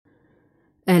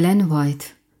Էլեն Վայթ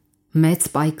Մեծ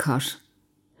պայքար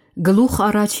Գլուխ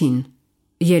առաջին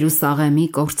Երուսաղեմի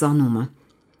կործանումը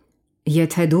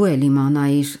Եթե դու էլ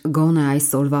իմանայիր գոնե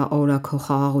այսօրվա օրը քո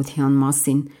խաղաղության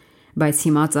մասին, բայց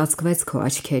հիմա ծածկվեց քո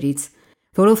աչքերից,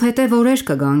 որովհետև օրեր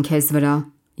կգան քեզ վրա,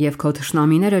 եւ քո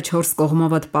թշնամիները 4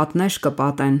 կողմովդ պատնեշ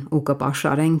կպատեն ու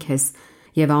կպաշարեն քեզ,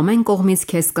 եւ ամեն կողմից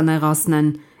քեզ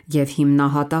կնեղացնեն եւ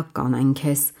հիմնահատակ կանեն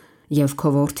քեզ, եւ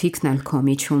քո որդիքն էլ քո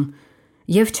միջում,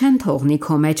 եւ չեն թողնի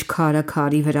քո մեջ քարը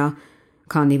քարի վրա,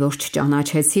 քանի որ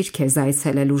չճանաչեցիր քեզ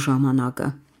այցելելու ժամանակը։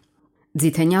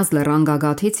 Ձիթենյաց լեռան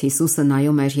գագաթից Հիսուսը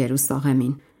նայում էր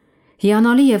Երուսաղեմին։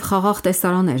 Հիանալի եւ խաղաղ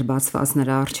տեսարան էր բացված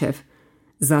նրա առջև։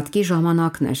 Զատկի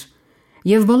ժամանակն էր,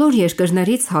 եւ բոլոր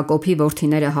երկրներից Հակոբի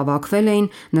որդիները հավաքվել էին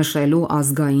նշելու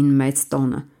ազգային մեծ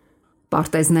տոնը։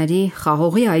 Պարտեզների,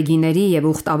 խաղողի այգիների եւ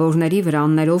ուխտավորների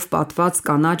վրաններով պատված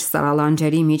կանաչ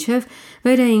սարալանջերի միջև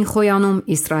վեր էին խոյանում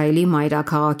Իսրայելի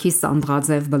մայրաքաղաքի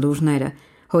սանդղաձև բլուրները,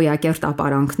 հոյակերտ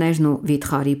ապարանքներն ու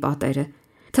վիթխարի պատերը։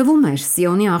 Թվում էր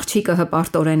Սիոնի աղջիկը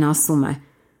հպարտորեն ասում է.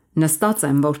 նստած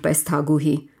եմ որպես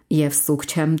թագուհի եւ սուգ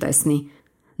չեմ տեսնի։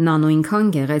 Նա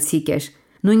նույնքան գեղեցիկ էր,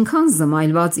 նույնքան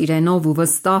զմայլված իրենով ու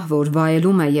վստահ, որ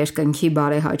վայելում է երկնքի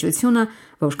բարեհաճությունը,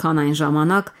 որքան այն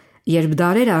ժամանակ, երբ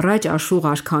դարեր առաջ Աշուղ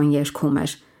արքան երգում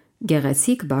էր.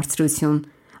 գեղեցիկ բարձրություն,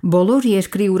 բոլոր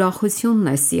երկրի ուրախությունն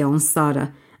է Սիոն սարը,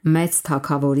 մեծ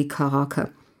թագավորի քաղաքը։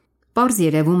 Պարզ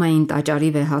երևում էին տաճարի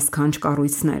վեհասքանչ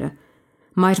կառույցները։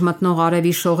 Մայր մտնող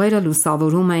արևի շողերը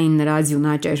լուսավորում էին նրա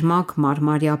ձյունաճերմակ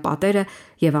մարմարյա պատերը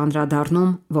եւ անդրադառնում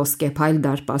ոսկեփայլ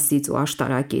դարպասից ու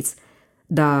աշտարակից։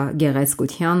 Դա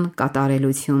գեղեցկության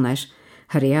կատարելություն էր,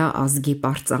 հրեա ազգի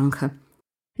պարծանքը։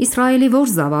 Իսրայելի որ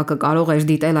զավակը կարող էր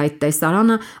դիտել այդ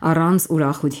տեսարանը առանց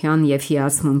ուրախության եւ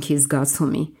հիացմունքի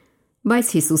զգացումի,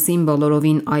 բայց Հիսուսին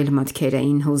բոլորովին այլ մտքեր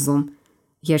էին հուզում։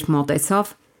 Երբ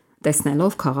մոտեցավ,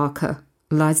 տեսնելով քաղաքը,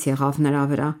 լաց եղավ նրա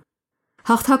վրա։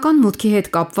 Հաղթական մուտքի հետ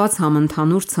կապված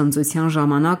համընդհանուր ցնծության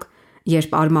ժամանակ,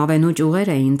 երբ արմավենու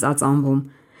ճյուղեր էին ծածանվում,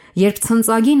 երբ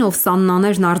ցնծագին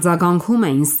ովսաննաներն արձագանքում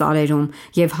էին սարերում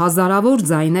եւ հազարավոր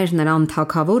ձայներ նրան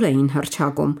թագավոր էին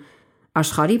հռչակում,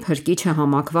 աշխարհի փրկիչը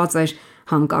համակված էր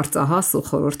հանկարծահաս ու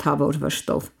խորհրդավոր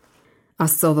վշտով։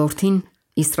 Աստծո որդին,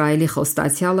 Իսրայելի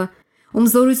խոստացյալը, ում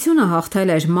զորությունը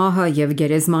հաղթել էր մահը եւ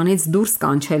գերեզմանից դուրս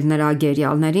կանչել նրա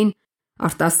գերիալներին,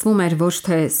 արտասվում էր ոչ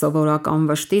թե սովորական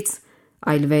վշտից,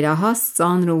 այլ վերահաս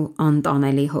ծանր ու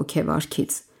անտանելի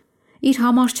հոգեվարքից։ Իր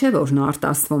համար չէ, որ նա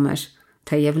արտասվում էր,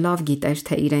 թեև լավ գիտեր,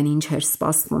 թե իրեն ինչ էր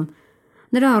սպասվում։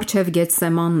 Նրա առջև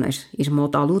Գեթսեմանն էր, իր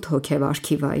մոտալուտ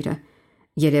հոգեվարքի վայրը։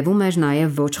 Երևում էր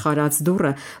նաև ոչխարած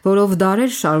դուռը, որով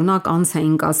դարեր շարունակ անց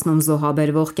էին կացնում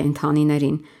զոհաբերվող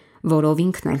կենդանիներին, որով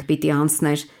ինքն էլ պիտի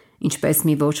անցներ, ինչպես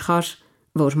մի ոչխար,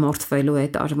 որ մորթվելու է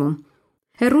տարվում։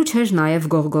 Հեռու չէր նաև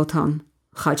Գողգոթան,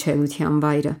 խաչելության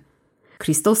վայրը։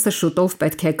 Քրիստոսը շուտով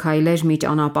պետք է քայլեր մի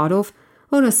ճանապարհով,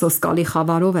 որը սոսկալի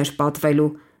խավարով էր պատվելու,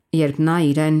 երբ նա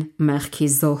իրեն մեղքի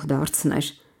զոհ դարձներ։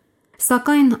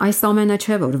 Սակայն այս ամենը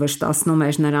չէ, որ վշտացնում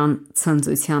էր նրան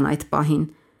ցնծության այդ պահին։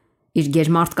 Իր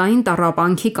գերմարտկային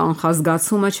տառապանքի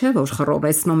կանխազգացումը չէ, որ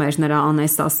խռովեցնում էր նրա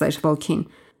անեսասեր ոգին։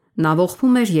 Նա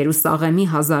ողբում էր Երուսաղեմի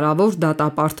հազարավոր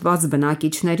դատապարտված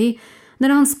բնակիչների,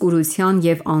 նրանց կուրության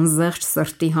եւ անզեղչ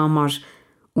սրտի համար,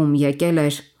 ում եկել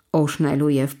էր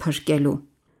օրհնելու եւ փրկելու։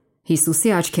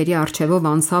 Հիսուսի աչքերի առջևով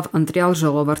անցավ ընտրյալ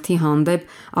ժողովրդի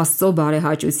հանդեպ Աստծո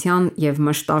բարեհաճության եւ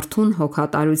մշտարթուն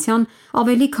հոգատարության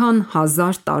ավելի քան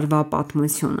 1000 տարվա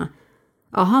պատմությունը։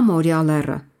 Ահա Մորիա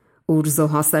լեռը, ուր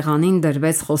զոհասեղանին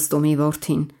դրվեց խոստումի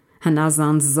որդին,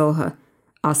 հնազանդ զոհը,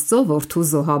 Աստծո որդու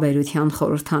զոհաբերության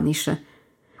խորհրդանիշը։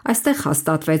 Այստեղ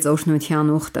հաստատվեց օրհնության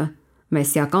ուխտը,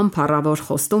 մեսիական փառավոր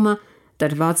խոստումը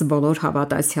տրված բոլոր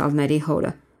հավատացյալների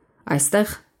հորը։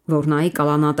 Այստեղ, որ նայի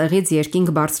կալանատեղից երկինք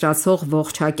բարձրացող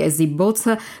ողջակեզի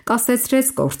բոցը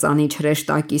կասեցրեց կործանի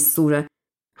հրեշտակի սուրը,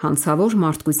 հանցավոր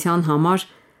մարդկության համար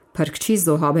փրկչի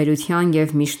զոհաբերության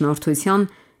եւ միջնորդության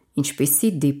ինչպիսի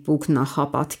դիպուկ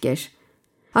նախապատկեր։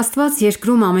 Աստված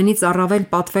երկրում ամենից առավել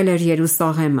պատվել էր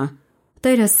Երուսաղեմը։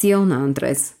 Տերը Սիոնը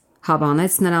ընտրեց,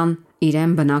 հավանեց նրան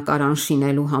իրեն բնակարան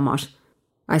շինելու համար։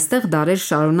 Այստեղ դարեր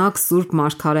շարունակ սուրբ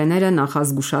մարգարեները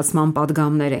նախազգուշացման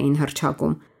պատգամներ էին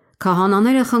հռչակում։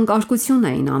 Քահանաները խնկարկություն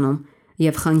էին անում,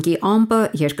 եւ խնկի ամպը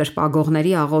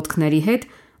երկրպագողների աղոթքների հետ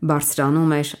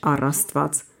բարձրանում էր առ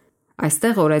Աստված։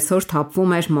 Այստեղ օրեցօր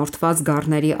թափվում էր մորթված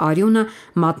գառների արյունը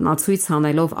մատնացույց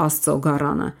անելով Աստծո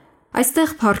գառանը։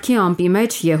 Այստեղ փառքի ամպի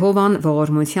մեջ Եհովան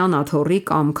ողորմության աթոռի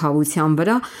կամ քավության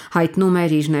վրա հայտնում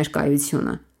էր իր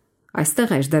ներկայությունը։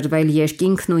 Այստեղ էր դրվել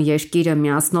երկինքն ու երկիրը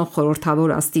միացնող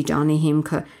խորհրդավոր աստիճանի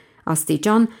հիմքը,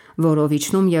 աստիճան, որով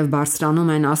իջնում եւ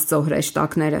բարձրանում են Աստծո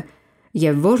հրեշտակները,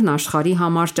 եւ որն աշխարհի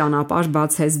համար ճանապարհ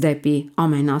բացեց դեպի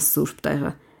ամենասուրբ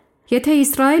տեղը։ Եթե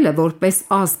Իսրայելը որպես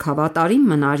ազգ հավատարիմ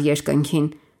մնար երկնքին,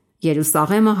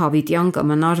 Երուսաղեմը հավիտյան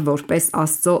կմնար որպես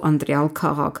Աստծո ընտրյալ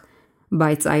քաղաք,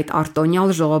 բայց այդ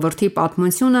արտոնյալ ժողովրդի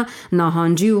պատմությունը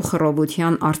նահանջի ու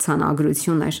խռովության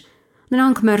արձանագրություն էր։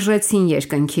 Նրանք մերժեցին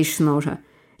երկնքի շնորհը,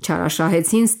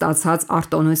 չարաշահեցին ստացած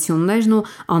արտոնություններն ու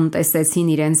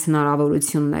անտեսեցին իրենց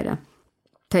հնարավորությունները։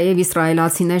 Թեև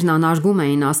իսրայելացիներն անարգում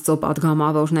էին Աստծո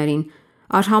պատգամավորներին,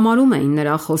 արհամարհում էին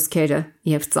նրա խոսքերը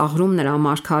եւ ծաղրում նրա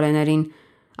մարգարեներին,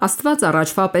 Աստված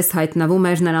առաջվա պես հայտնվում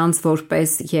էր նրանց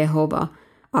որպես Եհովա,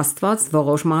 Աստված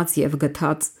ողորմած եւ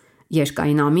գթած,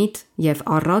 երկայնամիտ եւ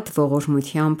առատ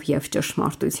ողորմությամբ եւ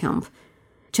ճշմարտությամբ։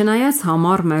 Չնայած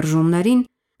համառ մերժումներին,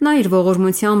 նա իր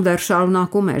ողորմությամբ դեռ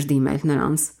շարունակում էր դիմել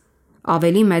նրանց։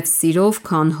 Ավելի մեծ սիրով,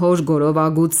 քան հոր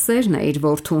գորովագուտ սերն է իր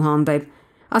որդու հանդեպ,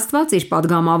 Աստված իր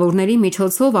պատգամավորների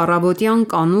միջոցով առավոտյան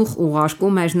կանուխ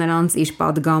ուղարկում էր նրանց իր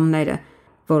պատգամները,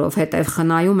 որովհետև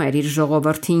խնայում էր իր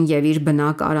ժողովրդին եւ իր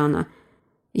բնակարանը։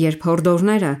 Երբ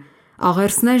հորդորները,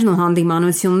 աղերսներն ու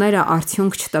հանդիմանությունները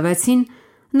արդյունք չտվեցին,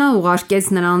 նա ուղարկեց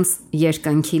նրանց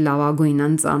երկնքի լավագույն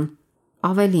ընծան։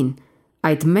 Ավելին,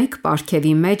 այդ մեկ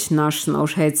պարգևի մեջ նա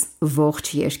շնորհեց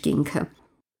ողջ երկինքը։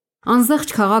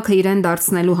 Անզեղջ քաղաքը իրեն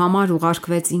դարձնելու համար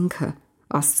ուղարկվեց ինքը,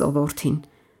 Աստծո որդին։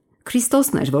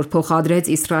 Քրիստոսն էր, որ փոխադրեց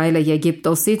Իսրայելը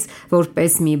Եգիպտոսից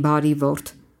որպես մի բարի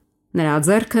որդի։ Նրա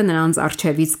ձեռքը նրանց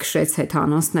առջևից քշեց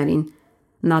հեթանոսներին։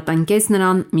 Նա տնկեց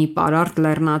նրան մի պարարտ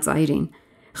լեռնածայրին,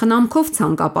 խնամքով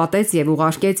ցանկապատեց եւ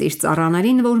ուղարկեց իր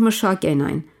ծառաներին, որ մշակեն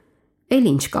այն։ Էլ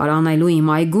ինչ կար անելու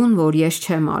իմ այգուն, որ ես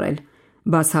չեմ արել,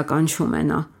 բացականչում է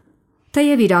նա։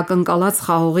 Թեև իր ակնկալած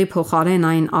խաղողի փոխարեն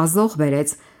այն ազող բերեց,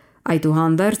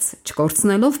 այդուհանդերձ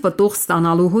չկորցնելով պտուղ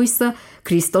ստանալու հույսը,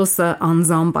 Քրիստոսը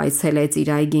անձամբ այցելեց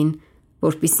իր այգին,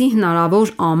 որպեսզի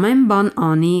հնարավոր ամեն բան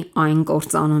անի այն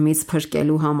կործանումից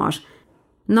փրկելու համար։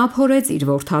 Նա փորեց իր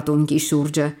որդատունկի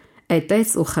շուրջը,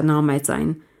 էտեց ու խնամեց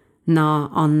այն։ Նա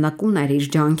աննկուն էր իր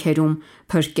ջանքերում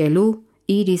փրկելու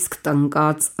իր իսկ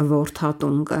տնկած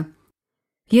որդատունկը։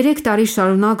 3 տարի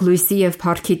շարունակ լույսի եւ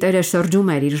փառքի Տերը շրջում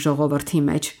էր իր ժողովրդի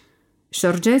մեջ։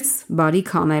 Շրջեց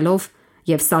բարիք անելով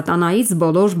եւ սատանայից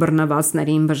բոլոր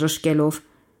բռնվածներին բժշկելով,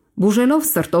 բուժելով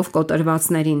սրտով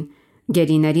կոտրվածներին,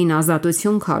 գերիներին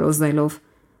ազատություն քարոզելով,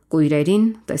 կույրերին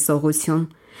տեսողություն,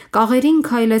 կաղերին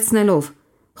քայլեցնելով,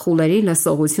 խուլերի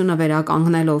լսողությունը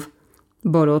վերականգնելով,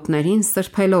 բորոտներին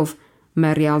սրբելով,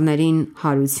 մեռյալներին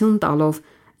հարություն տալով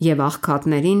եւ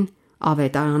աղքատներին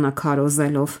ավետարանը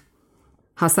քարոզելով։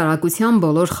 Հասարակության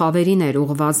բոլոր խավերին էր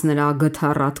ուղված նրա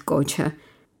գթառատ կոչը.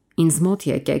 Ինձ մոտ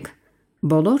եկեք,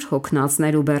 բոլոր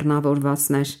հոգնածներ ու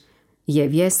բեռնավորվածներ,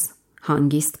 եւ ես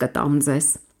հանգիստ կտամ ձեզ։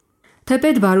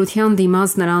 Թեպետ բարության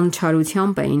դիմաց նրան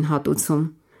չարությամբ էին հատուցում,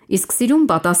 իսկ սիրուն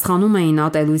պատասխանում էին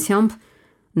ատելությամբ,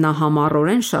 նա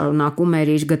համառորեն շարունակում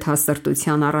էր իր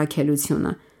գթասրտության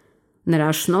առաքելությունը։ Նրա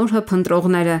շնորհը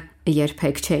փնտրողները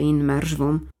երբեք չէին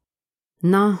մերժվում։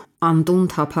 Նա անտուն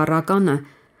թափառականը,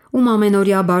 ում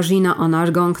ամենօրյա բաժինը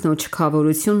անարգանքն ու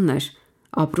չքավորությունն էր,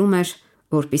 ապրում էր,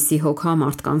 որպիսի հոգա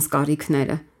մարդկանց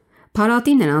կարիքները,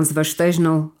 փարատի նրանց վշտերն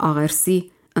ու աղերսի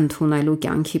ընդունելու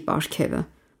կյանքի պարգևը։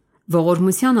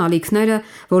 Ողորմության ալիքները,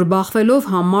 որ բախվելով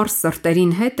համառ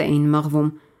սրտերին հետ էին մղվում,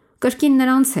 կրկին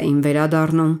նրանց էին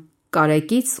վերադառնում,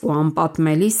 կարեկից ու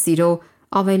անպատմելի սիրո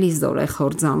ավելի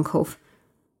զորախոր ձանքով։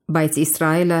 Բայց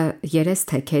Իսրայելը երես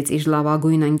թեքեց իր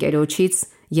լավագույն ընկերոջից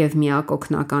եւ միակ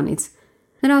օգնականից։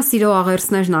 Նրա սիրո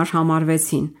աղերսներն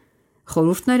արհամարվեցին,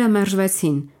 խորհուրդները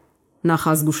մերժվեցին,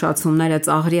 նախազգուշացումները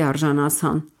ծաղրի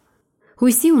արժանացան։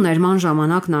 Հույսի ու ներման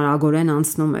ժամանակն արագորեն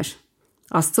անցնում էր։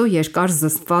 Աստծո երկար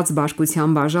զսպված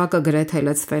բարկության բաժակը գրեթե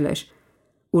լցվել էր։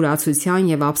 Ուրացության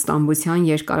եւ ապստամբության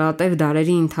երկարատև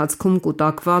դարերի ընթացքում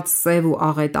կուտակված սև ու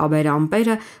աղետաբեր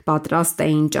ամպերը պատրաստ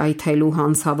էին ճայթելու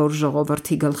հանցավոր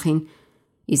ժողովրդի գլխին,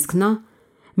 իսկ նա,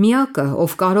 միակը,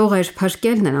 ով կարող էր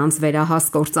փրկել նրանց վերահաս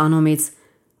կործանումից,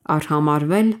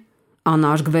 արհամարվել,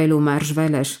 անարգվել ու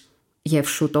մերժվել էր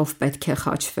եւ շուտով պետք է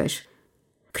խաչվեր։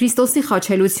 Քրիստոսի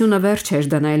խաչելությունը վերջ էր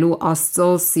դնելու Աստծո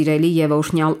սիրելի եւ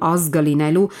օրհնյալ ազգը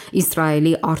լինելու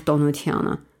Իսրայելի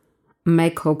արտոնությանը։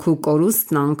 Մեկ հոգու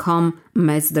կորուստն անգամ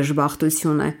մեծ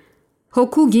դժբախտություն է։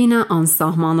 Հոգու գինը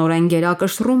անսահմանորեն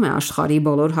գերակշռում է աշխարհի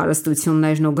բոլոր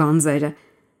հարստություններն ու գանձերը,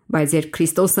 բայց երբ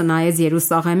Քրիստոսը նայեց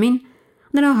Երուսաղեմին,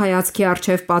 նրա հայացքի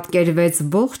առջև պատկերվեց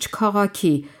ողջ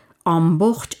քաղաքի,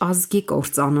 ամբողջ ազգի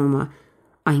կործանումը,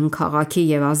 այն քաղաքի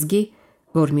եւ ազգի,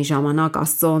 որ մի ժամանակ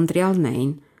Աստծո ընտրյալն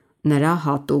էին, նրա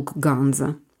հատուկ գանձը։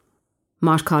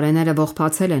 Մարգարեները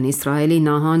ողբացել են Իսրայելի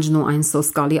նահանջն ու այն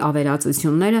սոսկալի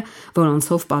ավերածությունները,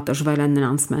 որոնցով պատժվել են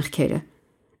նրանց մեղքերը։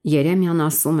 Երեմիան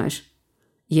ասում էր.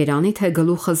 Երանի թե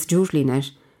գլուխս ջուր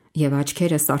լիներ եւ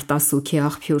աչքերս արտասուքի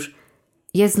աղբյուր,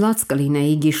 ես լաց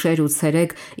կլինեի գիշեր ու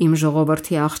ցերեկ իմ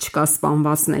ժողովրդի աղջկա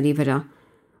սպանվածների վրա,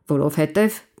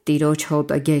 որովհետև Տիրոջ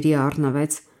հոտը գերի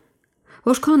առնվեց։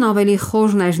 Որքան ավելի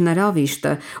խորն էր նրա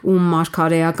վիշտը, ում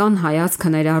մարգարեական հայացքը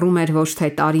ներառում էր ոչ թե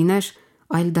տարիներ,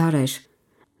 այլ դարեր։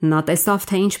 Նա տեսավ,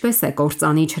 թե ինչպես է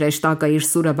կործանիչ հրեշտակը իր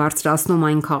սուրը բարձրացնում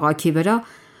այն քաղաքի վրա,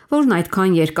 որն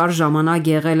այդքան երկար ժամանակ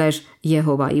եղել էր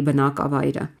Եհովայի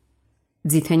բնակավայրը։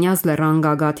 Ձիթենյաց լեռան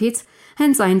գագաթից,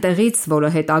 հենց այնտեղից, որը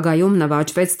հետագայում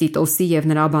նվաճվեց Տիտոսի եւ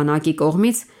նրա բանակի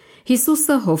կողմից,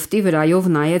 Հիսուսը հովտի վրայով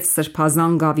նայեց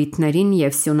սրբազան գավիթներին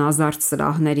եւ սյունազարդ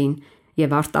սրահներին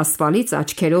եւ արտասվալից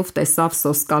աչքերով տեսավ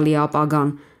սոսկալի ապագան,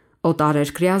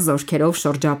 օտարերկրյա զորքերով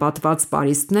շրջապատված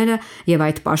պարիսպները եւ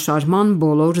այդ պաշարման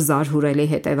բոլոր զարհուրելի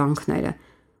հետևանքները։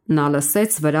 Նա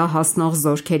լսեց վրա հասնող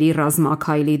զորքերի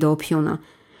ռազմաքայլի դոփյունը,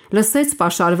 լսեց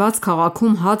պաշարված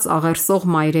քաղաքում հաց աղերսող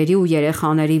մայրերի ու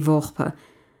երեխաների ողբը,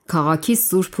 քաղաքի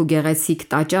սուրբ ու գեղեցիկ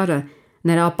տաճարը,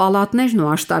 նրա պալատներն ու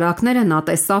աշտարակները նա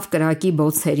տեսավ կրակի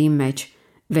բոցերի մեջ,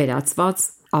 վերածված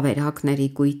ավերակների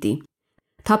կույտի։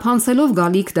 Թափանցելով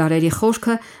գալիք դարերի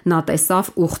խորքը, նա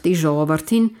տեսավ ուխտի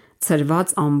ժողովրդին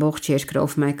ցրված ամբողջ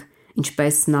երկրով մեկ,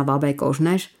 ինչպես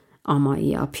նավաբեկորներ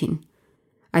ամայի ափին։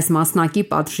 Այս մասնակի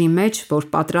պատժի մեջ, որ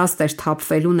պատրաստ էր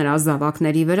թափվելու նրա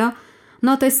զավակների վրա,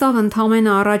 նա տեսավ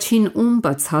ընդամենը առաջին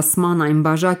ումպը ցասման այն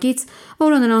բաժակից,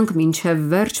 որը նրանք մինչև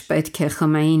վերջ պետք է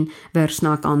խմեին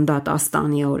վերջնական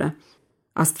դատաստանի օրը։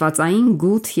 Աստվածային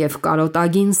գութ եւ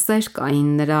կարոտագին սեր կային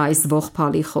նրա այս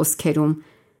ողբալի խոսքերում.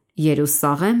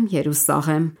 Երուսաղեմ,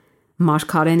 Երուսաղեմ,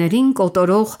 մարգարեներին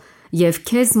կոտորող եւ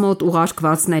քեզ մոտ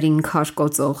ուղարկվածներին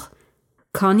քարկոծող,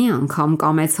 քանի անգամ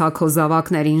կամեցա քո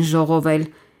զավակներին ժողովել,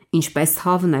 ինչպես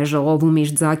հավն է ժողովում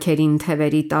իր ձագերին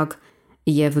թևերի տակ,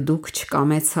 եւ դուք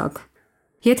չկամեցաք։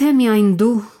 Եթե միայն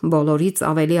դու բոլորից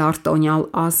ավելի արտոնյալ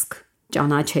ազգ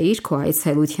ճանաչեիր քո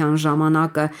այցելության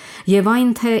ժամանակը եւ այն,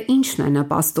 թե ինչն է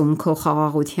նպաստում քո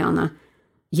խաղաղությանը,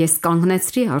 ես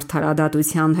կանգնեցրի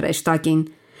արդարադատության հրեշտակին,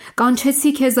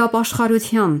 կանչեցի քեզ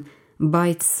ապաշխարության,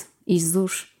 բայց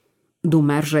իզուր դու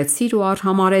մերժեցիր ու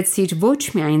արհամարեցիր ոչ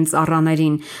միայն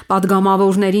ծառաներին,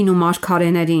 պատգամավորներին ու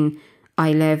մարգարեներին,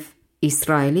 այլև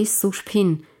Իսրայելի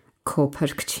Սուրբին, քո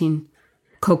Փրկչին։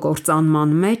 Քո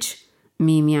կործանման մեջ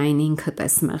միմիայն ինքդ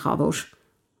ես մեղավոր։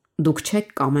 Դուք չեք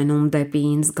կամենում դեպի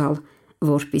ինձ գալ,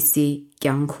 որպիսի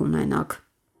կյանք ունենաք։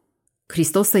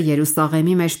 Քրիստոսը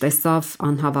Երուսաղեմի մեջ տեսավ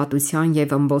անհավատության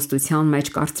եւ ըմբոստության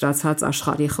մեջ կարծրացած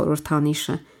աշխարհի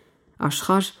խորհրդանիշը,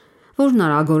 աշխարհ, որն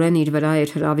արագորեն իր վրա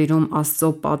էր հրավիրում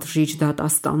Աստծո պատժիչ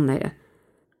դատաստանները։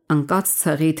 Ընկած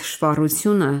ցեղի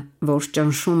թշվառությունը, որ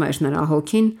ճնշում էր նրա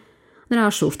հոգին, նրա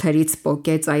շուրթերից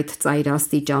պոկեց այդ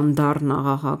ծայրաստիճան դառն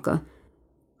աղաղակը։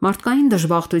 Մարդկային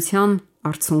դժբախտության,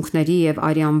 արցունքների եւ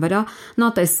արյան վրա նա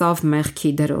տեսավ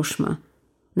մեղքի դրոշմը։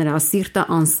 Նրա սիրտը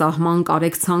անսահման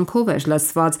կարեկցանքով էր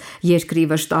լցված երկրի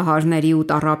վշտահարների ու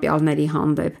տառապյալների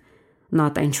հանդեպ։ Նա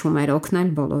տենչում էր օգնել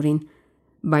բոլորին,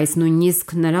 բայց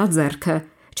նույնիսկ նրա ձեռքը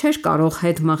չէր կարող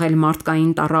հետ մղել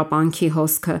մարդկային տառապանքի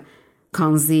հոսքը,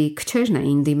 քանզի քչերն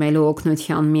էին դիմելու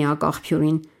օգնության միակ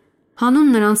աղբյուրին։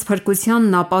 Հանուն նրանց փրկության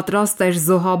նա պատրաստ էր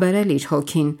զոհաբերել իր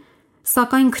հոգին,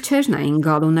 սակայն քչերն էին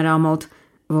գալու նրա մոտ,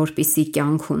 որպիսի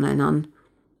կյանք ունենան։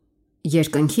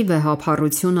 Երկնքի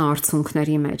վեհափառությունը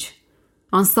արցունքների մեջ,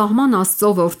 անսահման Աստծո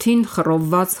որդին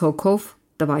խռովված հոգով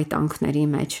տվայտանքների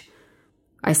մեջ։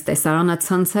 Այս տեսարանը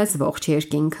ցնցեց ողջ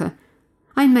երկինքը։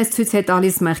 Այն մեզ ցույց է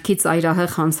տալիս մեղքի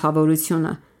ծայրահեղ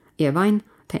հանցավորությունը եւ այն,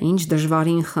 թե ինչ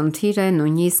դժվարին խնդիր է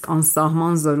նույնիսկ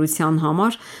անսահման զորության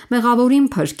համար մեղավորին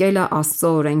փրկելը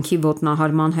Աստծո օրենքի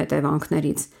ոտնահարման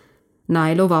հետևանքներից։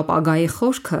 Նայելով ապագայի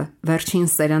խորքը, վերջին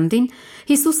սերնդին,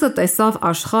 Հիսուսը տեսավ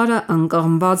աշխարհը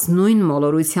ընկղմված նույն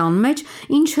մոլորության մեջ,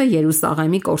 ինչը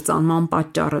Երուսաղեմի կործանման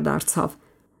պատճառը դարձավ։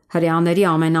 Հրեաների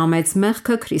ամենամեծ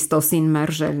մեղքը Քրիստոսին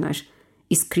մերժելն էր,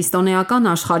 իսկ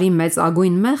քրիստոնեական աշխարհի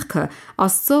մեծագույն մեղքը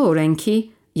Աստծո օրենքի,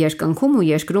 երկնքում ու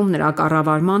երկրում նրա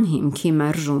կառավարման հիմքի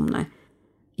մերժումն է։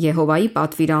 Եհովայի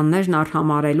պատվիրաններն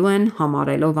արհամարելու են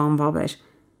համարելով անվավեր։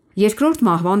 Երկրորդ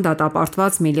մահվան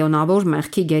դատապարտված միլիոնավոր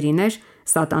մեղքի գերիներ,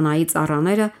 սատանայի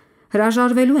ծառաները,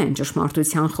 հրաժարվելու են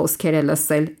ճշմարտության խոսքերը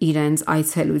լսել իրենց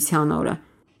այցելության օրը։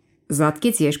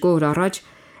 Զատկից 2 օր առաջ,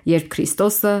 երբ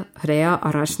Քրիստոսը հրեա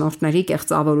առաջնորդների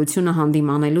կեղծավորությունը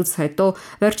հանդիմանելուց հետո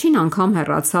վերջին անգամ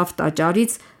հեռացավ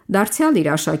տաճարից, դարձյալ իր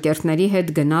աշակերտների հետ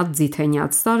գնաց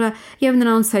Ձիթենյաց սարը եւ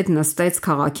նրանց հետ նստեց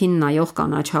քաղաքին նայող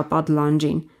կանաչապատ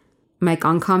լանջին։ Մեկ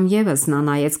անգամ եւս նա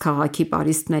նայեց քաղաքի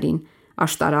պարիսպներին,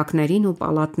 աշտարակներին ու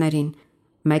պալատներին։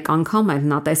 Մեկ անգամ էլ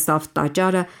նա տեսավ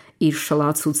տաճարը իր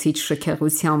շլացուցիչ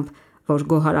շքեղությամբ, որ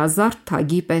գոհարազարդ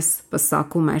թագի պես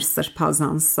պսակում էր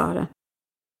սրբազան սարը։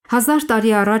 1000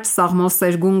 տարի առաջ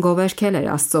Սաղմոսերգուն գովերքել էր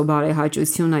Աստծո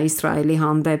բարեհաճությունը Իսրայելի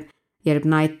հանդեպ, երբ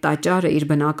նա այդ տաճարը իր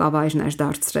բնակավայրն էր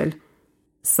դարձրել։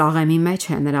 Սաղեմի մեջ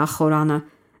է նրա խորանը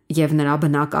և նրա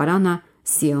բնակարանը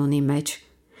Սիոնի մեջ։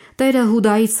 Տերը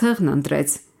Հուդայի ցեղն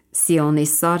ընտրեց, Սիոնի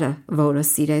սարը, որը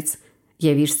սիրեց,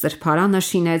 և իր սրբարանը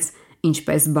շինեց,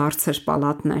 ինչպես բարձր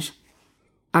պալատներ։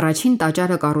 Առաջին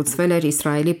տաճարը կառուցվել էր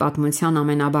Իսրայելի պատմության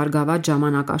ամենաբարգավաճ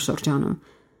ժամանակաշրջանում։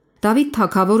 Դավիթ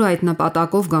թագավորը այդ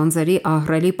նպատակով գանձերի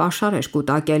ահռելի պաշար էր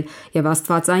կուտակել և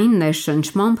աստվածային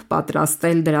ներշնչմամբ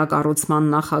պատրաստել դրա կառուցման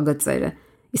նախագծերը,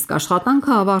 իսկ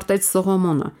աշխատանքը ավարտեց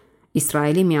Սողոմոնը,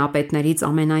 Իսրայելի միապետներից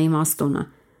ամենաիմաստունը։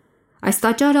 Այս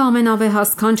տաճարը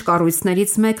ամենավեհասքանչ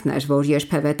կառույցներից մեկն էր, որ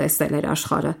երբևէ տեսել էր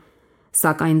աշխարհը։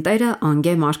 Սակայն Տերը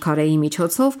Անգե մարգարեի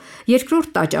միջոցով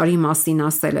երկրորդ տաճարի մասին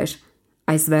ասել էր.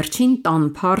 «Այս վերջին տան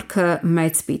փառքը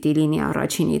մեծ պիտի լինի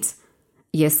առաջինից։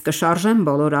 Ես կշարժեմ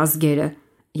բոլոր ազգերը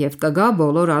և կգա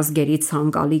բոլոր ազգերի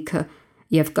ցանկալիքը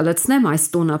և կլցնեմ այս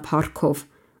տունը փառքով,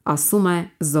 ասում է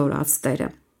Զորաց Տերը»։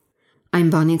 Այն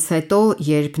բանից հետո,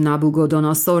 երբ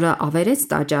Նաբուգոդոնոսորը ավերեց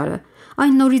տաճարը,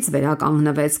 այն նորից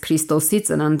վերականգնվեց Քրիստոսի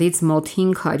ծննդից մոտ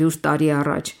 500 տարի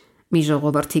առաջ, մի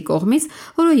ժողովրդի կողմից,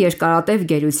 որը երկարատև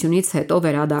գերությունից հետո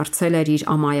վերադարձել էր իր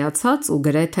ամայացած ու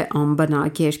գրեթե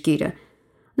անբնակ երկիրը։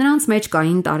 Նրանց մեջ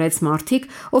կային տարեց մարդիկ,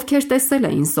 ովքեր տեսել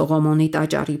էին Սողոմոնի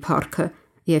տաճարի փառքը,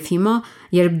 և հիմա,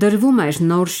 երբ դրվում էր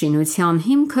նոր շինության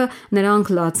հիմքը,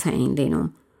 նրանք լաց էին լինում։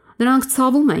 Նրանք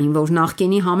ցավում էին, որ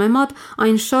նախկինի համեմատ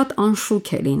այն շատ անշուք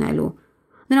է լինելու։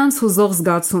 Նրանց հուզող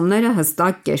զգացումները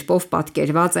հստակ կերպով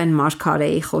պատկերված են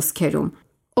մարգարեի խոսքերում.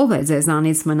 «Ով է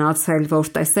ձեզանից մնացել, որ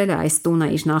տեսել է այս տունը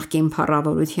իր նախկին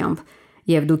փառավորությամբ,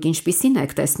 և դուք ինչպիսին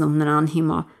եք տեսնում նրան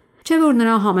հիմա, չէ՞ որ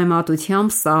նրա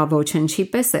համեմատությամբ սա ոչնչի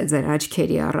պես է ձեր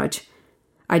աչքերի առաջ»։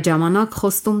 Այդ ժամանակ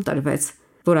խոստում տրվեց,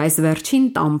 որ այս վերջին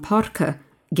տան փառքը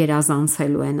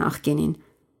գերազանցելու է նախկինին։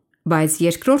 Բայց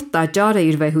երկրորդ տաճարը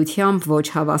իր վեհությամբ ոչ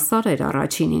հավասար էր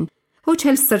առաջինին, ոչ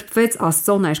էլ սրբվեց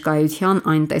Աստծո ներկայության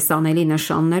այն տեսանելի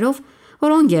նշաններով,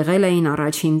 որոնք եղել էին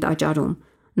առաջին տաճարում։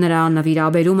 Նրա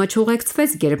նվիրաբերումը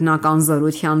չուղեկցվեց գերբնական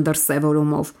զորության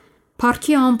դրսևորումով։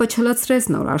 Փառքի ամպը չլցրեց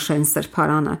նորաշեն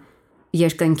սրբարանը։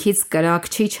 Երկնքից կրակ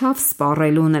չիջավ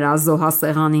սպառելու նրա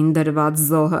զոհասեղանին դրված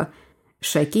զոհը։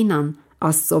 Շեկինան,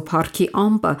 Աստծո փառքի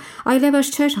ամպը, այլևս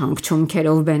չէր հանգչում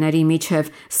քերովբեների միջև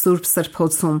սուրբ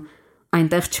սրբոցում։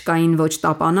 Այնտեղ չկային ոչ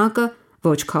տապանակը,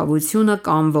 ոչ քավությունը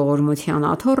կամ ողորմության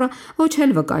աթոռը, ոչ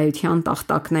էլ վկայության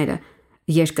տախտակները։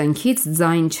 Երկնքից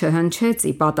ձայն չհնչեց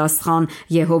ի պատասխան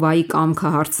Եհովայի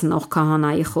կամքը հարցնող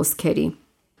քահանայի խոսքերի։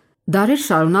 Դարեր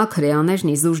շարունակ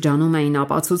հրեաներն իզուր ջանում էին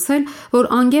ապացուցել, որ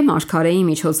Անգե մարգարեի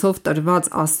միջոցով տրված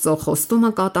Աստծո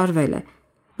խոստումը կատարվել է,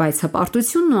 բայց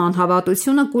հպարտությունն ու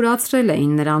անհավատությունը կուրացրել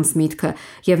էին նրանց միտքը,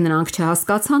 և նրանք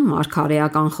չհասկացան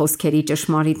մարգարեական խոսքերի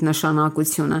ճշմարիտ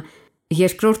նշանակությունը։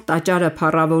 Երկրորդ տաճարը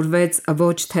փառավորվեց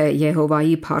ոչ թե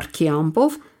Եհովայի փառքի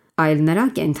ամպով, այլ նրա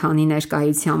կենդանի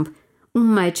ներկայությամբ, ում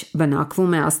մեջ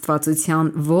բնակվում է աստվածության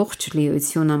ողջ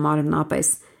լիությունը մարմնապես։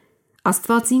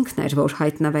 Աստված ինքն էր, որ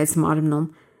հայտնվեց մարմնում։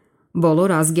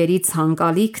 Բոլոր ազգերի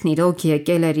ցանկալիքն իրոք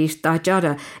եկել էր իր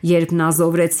տաճարը, երբ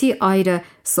Նազովրեցի այրը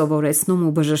սովորեցնում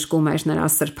ու բժշկում էր նրա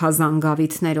սրբազան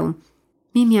գավիթներում։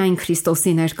 Միմիայն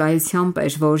Քրիստոսի ներկայությամբ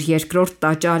էր, որ երկրորդ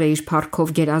տաճարը իր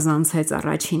փառքով գերազանցեց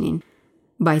առաջինին։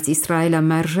 Բայց Իսրայելը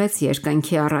մերժեց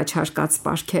երկնքի առաջարկած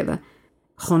պարգևը։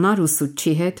 Խոնար ու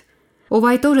սուտչի հետ, ով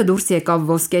այդ օրը դուրս եկավ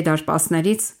ոսկե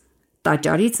դարպասներից,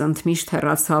 տաճարից ընդմիշտ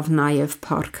հեռացավ նաև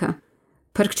փառքը։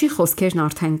 Փրկչի խոսքերն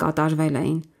արդեն կատարվել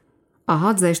էին.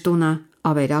 «Ահա ձեր տունը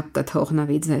ավերակ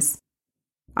կթողնվի ձեզ»։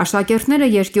 Աշակերտները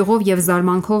երկյուղով և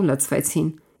զարմանքով լցվեցին,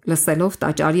 լսելով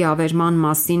տաճարի ավերման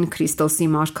մասին Քրիստոսի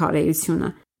մարգարեությունը,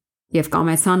 և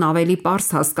կամեցան ավելի պարզ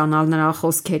հասկանալ նրա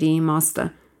խոսքերի իմաստը։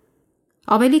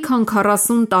 Ավելի քան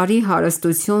 40 տարի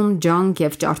հարստություն, ջանք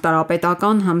և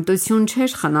ճարտարապետական հմտություն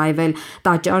չէր խնայվել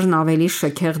տաճարն ավելի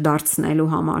շքեղ դարձնելու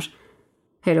համար։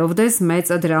 Հերովդես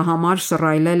մեծը դրա համար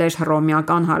շռայլել էր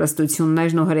հռոմեական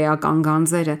հարստություններն ու հրեական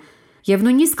գանձերը, և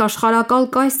նույնիսկ աշխարհակալ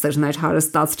կայսրն էր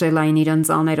հարստացրել այն իր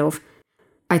ընծաներով։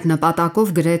 Այդ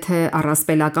նպատակով գրեթե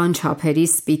առասպելական չափերի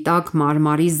սպիտակ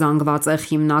մարմարի զանգվածեղ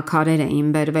հիմնաքարեր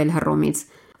էին բերվել Հռոմից,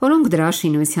 որոնք դրա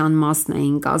շինության մասն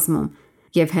էին կազմում,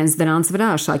 և հենց դրանց վրա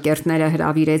աշակերտները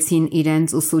հրավիրեցին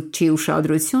իրենց ուսուցչի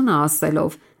ուշադրությունը,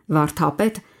 ասելով.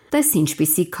 «Վարդապետ, տես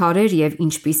ինչպիսի քարեր և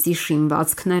ինչպիսի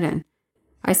շինվածքներ են»։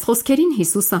 Այս խոսքերին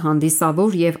Հիսուսը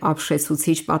հանդիսավոր և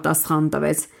ապշեցուցիչ պատասխան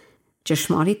տվեց.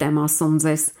 «Ճշմարիտ եմ ասում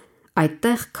ձեզ,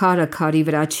 այդտեղ քարը քարի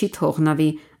վրա չի թողնվի,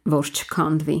 որ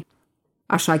չքանդվի»։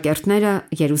 Աշակերտները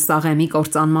Երուսաղեմի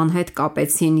կործանման հետ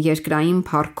կապեցին երկրային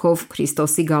փառքով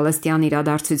Քրիստոսի գալստյան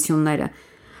իրադարձությունները,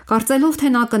 կարծելով,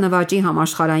 թե նա կնվաճի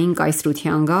համաշխարհային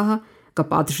կայսրության գահը,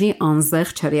 կպատժի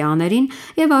անզեղ չրեաներին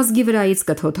եւ ազգի վրայից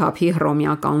կթոթափի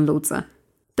հռոմեական լուծը։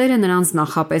 Տերը նրանց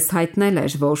նախապես հայտնել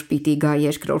էր, որ պիտի գա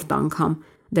երկրորդ անգամ։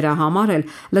 Դրա համար էլ,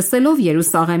 լսելով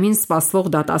Երուսաղեմին սպասվող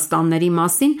դատաստանների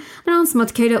մասին, նրանց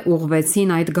մտքերը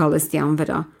ուղղվեցին այդ գալստյան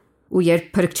վրա։ Ու երբ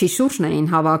փրկչի շուրջն էին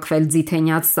հավաքվել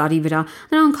ձիթենյաց սարի վրա,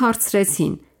 նրանք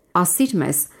հարցրեցին. «Ասիր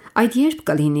մեզ, այդ երբ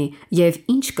կլինի եւ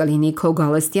ինչ կլինի քո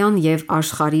գալստյան եւ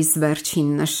աշխարհիս վերջին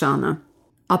նշանը»։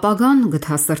 Ապագան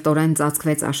գթասրտորեն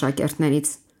ծածկվեց աշակերտներից։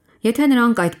 Եթե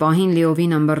նրանք այդ պահին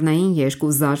լիովին ըմբռնեին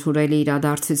երկու զարհուրելի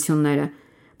իրադարձությունները՝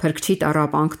 փրկչի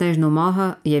տառապանքներն ու մահը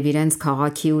եւ իրենց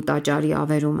քաղաքի ու տաճարի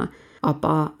ավերումը,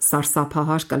 ապա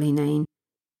սարսափահար կլինեին։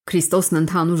 Քրիստոսն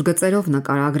ընդհանուր գծերով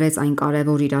նկարագրեց այն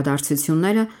կարևոր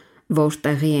իրադարձությունները, որ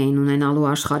տեղի էին ունենալու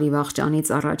աշխարհի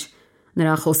վաղճանից առաջ։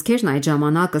 Նրա խոսքերն այդ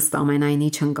ժամանակ ըստ ամենայնի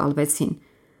չընկալվեցին։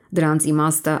 Դրանց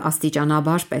իմաստը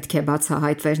աստիճանաբար պետք է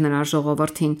բացահայտվեր նրա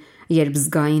ժողովրդին, երբ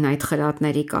զգային այդ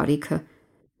խրատների կարիքը։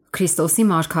 Քրիստոսի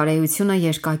մարգարեությունը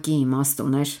երկակի իմաստ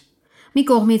ուներ։ Մի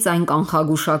կողմից այն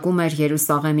կանխագուշակում էր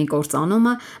Երուսաղեմի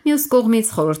կործանումը, մյուս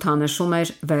կողմից խորհրդանշում էր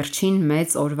վերջին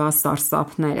մեծ օրվա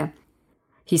սարսափները։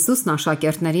 Հիսուսն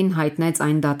աշակերտներին հայտնեց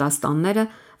այն դատաստանները,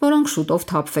 որոնք շուտով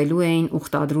թափվելու էին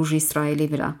ուխտադրուժ Իսրայելի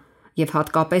վրա, եւ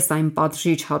հատկապես այն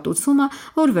պատժիչ հատուցումը,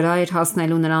 որ վրա էր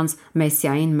հասնելու նրանց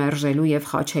Մեսիային մերժելու եւ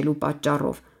խաչելու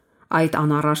պատճառով։ Այդ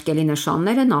անառարկելի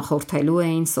նշանները նախորդելու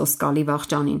էին սոսկալի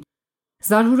վաղճանին։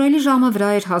 Զարհուրելի ժամը վրա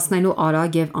էր հասնելու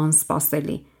արագ եւ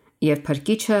անսպասելի, եւ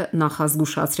Փրկիչը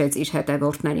նախազգուշացրեց իր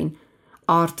հետևորդներին.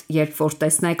 «Արդ, երբ որ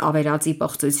տեսնեք ավերածի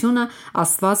պղծությունը,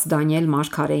 ասված Դանիել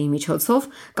մարգարեի միջոցով,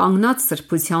 կանգնած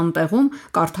սրբության տեղում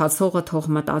կարդացողը թող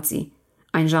մտածի.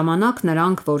 այն ժամանակ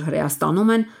նրանք, որ հրեաստանում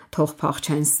են, թող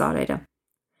փախչեն սարերը»։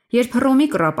 Երբ Հռոմի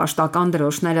կռապաշտական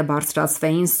դրոշները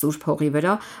բարձրացվեին Սուրբ հողի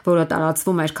վրա, որը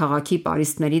տարածվում էր քաղաքի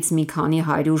պարիսպներից մի քանի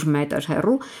 100 մետր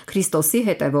հեռու, Քրիստոսի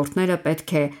հետևորդները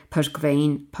պետք է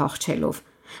փրկվեին փախչելով։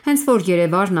 Հենց որ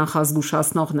երևար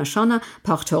նախազգուշացնող նշանը,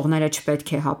 փախչողները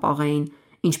չպետք է հապաղեին։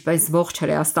 Ինչպես ողջ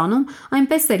Հրեաստանում,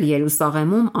 այնպես էլ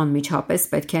Երուսաղեմում անմիջապես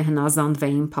պետք է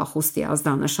հնազանդվեին փախուստի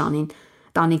ազդանշանին։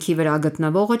 Տանիքի վրա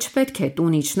գտնվողը չպետք է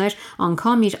տուն իջներ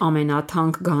անգամ իր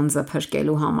ամենաթանկ գանձը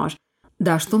փրկելու համար։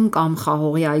 Դաշտում կամ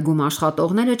խաղողի այգում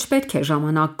աշխատողները չպետք է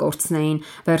ժամանակ կորցնեին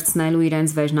վերցնելու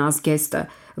իրենց վերնազգեստը,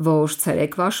 որ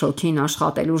ցերեկվա շոգին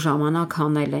աշխատելու ժամանակ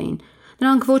հանել էին։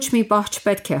 Նրանք ոչ մի պահ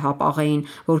չպետք է հապաղեին,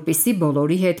 որպիսի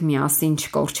բոլորի հետ միասին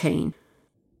չկորչեին։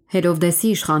 Հերովդեսի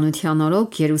իշխանության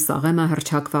օրոք Երուսաղեմը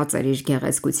հռչակված էր իր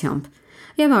գեղեցկությամբ,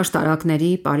 եւ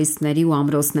աշտարակների, պարիսպների ու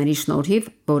ամրոցների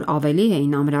շնորհիվ, որ ավելի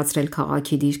էին ամրացրել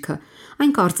քաղաքի դիրքը,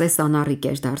 այն կարծես անառիկ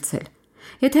էր դարձել։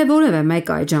 Եթե որևէ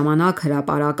մեկը այդ ժամանակ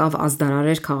հրապարակավ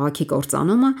ազդարարեր քաղաքի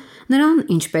կործանումը, նրան,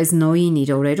 ինչպես Նոյին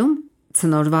իր օրերում,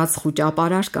 ցնորված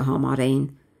խուճապարար կհամարեին։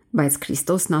 Բայց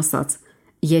Քրիստոսն ասաց.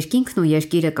 «Երկինքն ու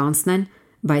երկիրը կանցնեն,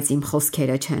 բայց իմ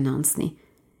խոսքերը չեն անցնի»։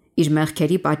 Իր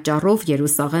մեղքերի պատճառով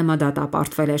Երուսաղեմը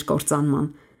դատապարտվել էր կործանման,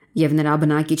 եւ նրա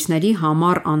բնակիչների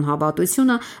համառ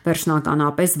անհավատությունը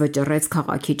վերջնականապես վճռեց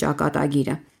քաղաքի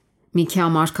ճակատագիրը։ Միքիա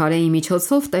մարգարեի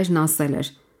միջոցով Տերն ասել էր.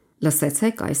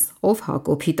 «Լսեցեք այս, ով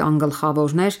Հակոբի տան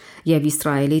գլխավորներ եւ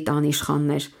Իսրայելի տան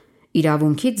իշխաններ,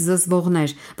 իրավունքից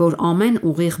զզվողներ, որ ամեն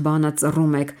ուղիղ բանը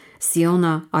ծռում եք,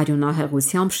 Սիոնը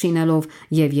արյունահեղությամբ շինելով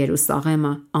եւ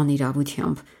Երուսաղեմը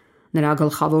անիրավությամբ։ Նրա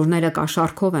գլխավորները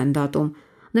կաշառքով են դատում,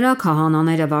 նրա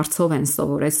քահանաները վարձով են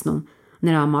սովորեցնում,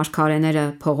 նրա մարգարեները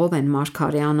փողով են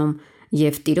մարգարեանում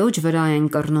եւ Տիրոջ վրա են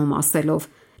կռնում ասելով.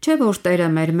 չէ՞ որ Տերը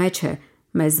մեր մեջ է,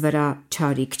 մեզ վրա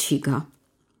չարիք չի գա»։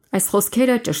 Այս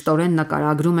խոսքերը ճշտորեն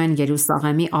նկարագրում են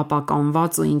Երուսաղեմի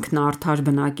ապականված ու ինքնաարդար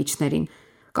բնակիչներին։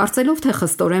 Կարծելով, թե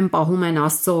խստորեն պահում են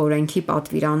Աստծո օրենքի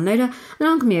պատվիրանները,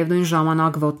 նրանք միևնույն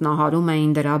ժամանակ ոտնահարում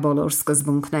էին դրա բոլոր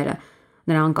սկզբունքները։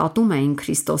 Նրանք ատում էին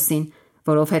Քրիստոսին,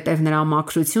 որովհետև նրա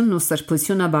մաքրությունն ու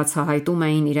սրբությունը բացահայտում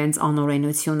էին իրենց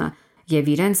անօրենությունը եւ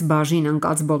իրենց բաժին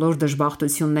ընկած բոլոր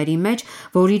դժբախտությունների մեջ,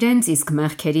 որ իրենց իսկ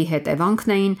մեղքերի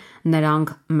հետևանքն էին,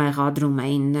 նրանք մեղադրում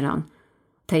էին նրան։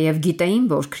 Թեև գիտեին,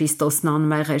 որ Քրիստոսն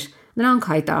անմեղ էր, նրանք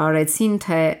հայտարարեցին,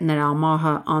 թե նրա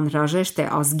մահը անհրաժեշտ է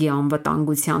ազգի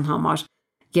անվտանգության համար։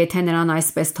 Եթե նրան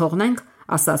այսպես թողնենք,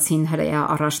 ասացին հրեա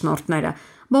առաջնորդները,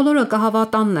 բոլորը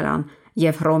կհավատան նրան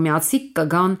եւ հռոմեացիք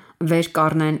կգան վեր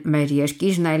կառնեն մեր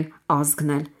երկիրն էլ,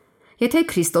 ազգն էլ։ Եթե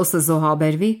Քրիստոսը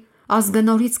զոհաբերվի, ազգը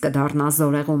նորից կդառնա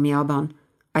զորեղ ու միաբան։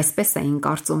 Այսպես էին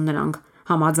կարծում նրանք,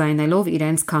 համաձայնելով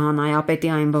իրենց քահանայապետի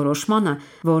այն որոշմանը,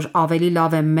 որ ավելի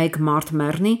լավ է մեկ մարդ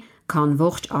մեռնի, քան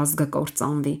ողջ ազգը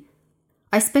կործանվի։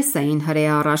 Այսպես էին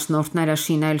հրեա առաջնորդները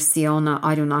շինել Սիոնը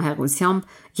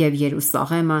արյունահեղությամբ եւ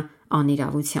Երուսաղեմը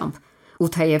անիրավությամբ, ու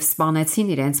թեև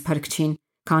սպանեցին իրենց փրկչին,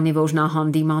 քանի որ նա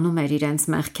հանդիմանում էր իրենց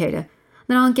մեղքերը,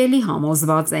 նրանք ելի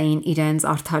համոզված էին իրենց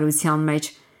արդարության մեջ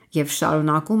եւ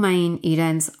շարունակում էին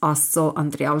իրենց Աստծո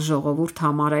ընտրյալ ժողովուրդ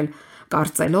համարել,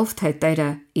 կարծելով, թե Տերը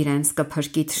իրենց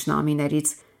կփրկի թշնամիներից։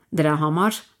 Դրա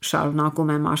համար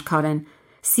շարունակում է մարգարեն.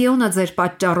 Սիոնը ձեր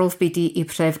պատճառով պիտի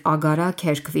իբրև ագարակ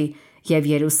հերկվի եւ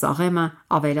Երուսաղեմը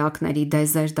ավերակների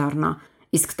դեզեր դառնա,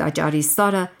 իսկ տաճարի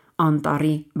սարը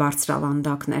անտառի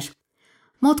բարձրավանդակներ։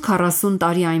 Մոտ 40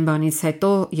 տարի այն բանից հետո,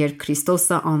 երբ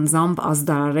Քրիստոսը անձամբ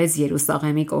ազդարարեց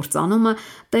Երուսաղեմի կործանումը,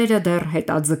 Տերը դեռ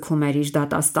հետաձգում էր իր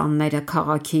դատաստանները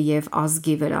քաղաքի եւ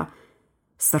ազգի վրա։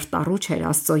 Սրտառուչ էր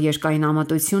Աստծո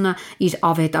երկայնամտությունը իր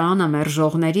ավետարանը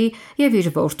մերժողների եւ իր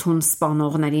որդուն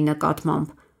սպանողների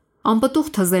նկատմամբ։ Անպտուղ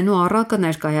թզենու առակը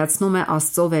ներկայացնում է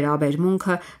Աստծո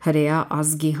վերաբերմունքը հրեա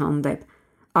ազգի հանդեպ։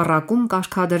 Առակում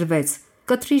կարգադրվեց.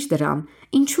 «Կտրիր դրան,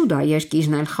 ինչու դա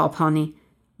երկիրն էլ խափանի»։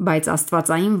 Բայց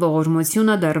աստվածային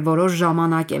ողորմությունը դեռ որոշ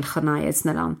ժամանակ էլ խնայեց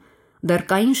նրան։ Դեռ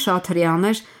կային շատ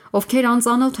հրեաներ, ովքեր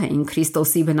անծանոթ էին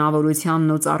Քրիստոսի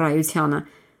բնավորությանն ու ծառայությանը։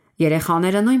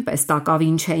 Երեխաները նույնպես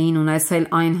տակավին չէին ունեցել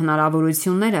այն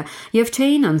հնարավորությունները եւ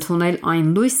չէին ընդունել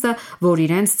այն լույսը, որ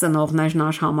իրենց ծնողներն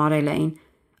արհամարել էին։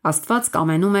 Աստված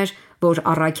կամենում էր, որ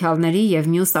առաքյալների եւ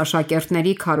մյուս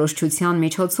աշակերտների քարոզչության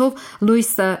միջոցով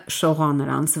լույսը շողա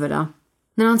նրանց վրա։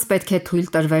 Նրանց պետք է թույլ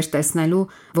տրվեր տեսնելու,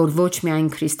 որ ոչ միայն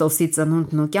Քրիստոսի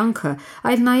ծնունդն ու կյանքը,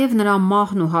 այլ նաև նրա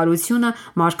մահն ու հարությունը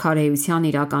մարգարեության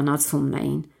իրականացումն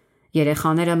էին։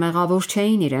 Երեխաները մեղավոր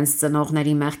չէին իրենց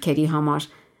ծնողների մեղքերի համար,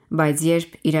 բայց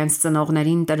երբ իրենց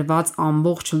ծնողներին տրված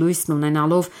ամբողջ լույսն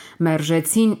ունենալով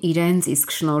մերժեցին իրենց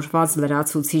իսկ շնորհված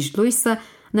լրացուցիչ լույսը,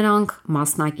 նրանք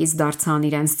մասնակից դարձան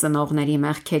իրենց ծնողների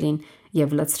մեղքերին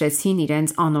եւ լցրեցին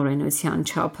իրենց անօրենության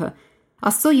չափը։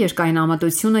 Աստծո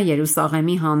երկայնամտությունը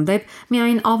Երուսաղեմի հանդեպ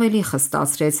միայն ավելի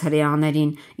խստացրեց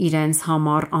հրեաներին իրենց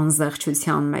համառ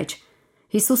անզեղչության մեջ։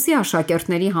 Հիսուսի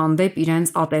աշակերտների հանդեպ իրենց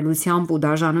ատելությամբ ու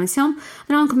դաժանությամբ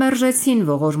նրանք մերժեցին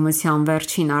ողորմության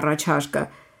վերջին առաջարկը,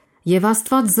 եւ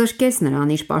Աստված զրկեց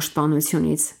նրան իր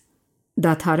պաշտպանությունից։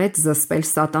 Դադարեց զսպել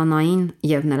սատանային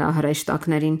եւ նրա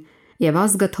հրեշտակներին, եւ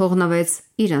ազգը թողնվեց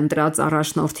իր ընտրած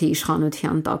առաջնորդի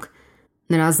իշխանության տակ։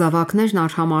 Նրա զավակներն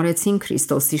արհամարեցին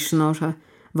Քրիստոսի շնորհը,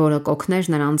 որը կօգներ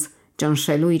նրանց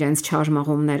ճնշելու իրենց չար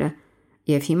մղումները,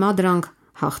 եւ հիմա դրանք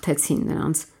հաղթեցին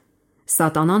նրանց։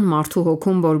 Սատանան մարդու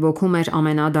հոգում բորբոքում էր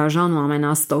ամենադաժան ու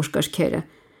ամենաստոր կրքերը։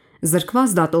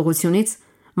 Զրկված դատողությունից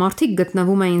մարդիկ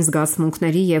գտնվում էին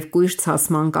զգացմունքների եւ կույր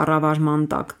ցասման կառավարման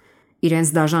տակ։ Իրենց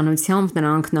դաժանությամբ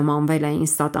նրանք նմանվել էին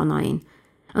սատանային։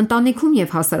 Ընտանիքում եւ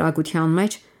հասարակության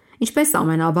մեջ, ինչպես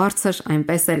ամենաբարձր,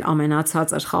 այնպես էլ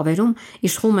ամենացածր խավերում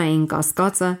իշխում էին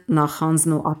կասկածը,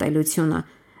 նախանձն ու ատելությունը,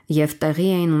 եւ տեղի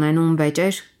էին ունենում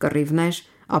վեճեր, կռիվներ,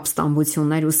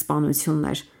 ապստամբություններ ու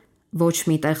սպանություններ։ Ոչ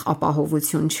միտեղ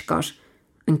ապահովություն չկար։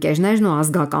 Ընկերներն ու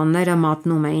ազգականները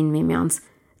մատնում էին միմյանց։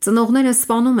 Ծնողները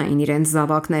սպանում էին իրենց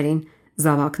զավակներին,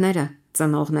 զավակները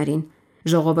ծնողներին։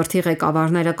 Ժողովրդի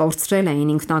ղեկավարները կորցրել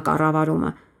էին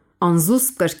ինքնակառավարումը։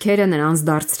 Անզուսպ կրքերը նրանց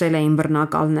դարձրել էին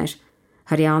բռնակալներ։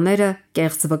 Հրեաները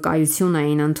կեղծ վկայություն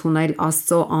էին ընդունել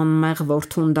Աստծո անմեղ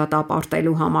որդուն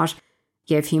դատապարտելու համար,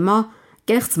 եւ հիմա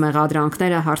կեղծ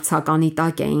մեղադրանքները հարցականի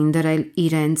տակ էին դրել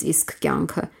իրենց իսկ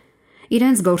կյանքը։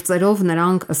 Իրենց գործերով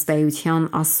նրանք ըստ էության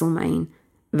ասում էին.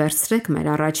 «Վերցրեք մեր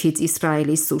առաջից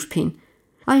Իսրայելի Սուրբին»։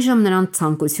 Այժմ նրանց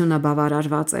ցանկությունը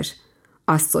բավարարված էր։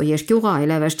 Աստծո երկյուղը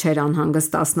այլևս չէր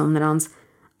անհանգստացնում նրանց։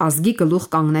 Ազգի գլուխ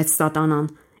կանգնեց սատանան,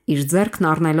 իր ձեռքն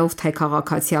առնելով թե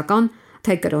քաղաքացիական,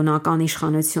 թե կրոնական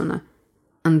իշխանությունը։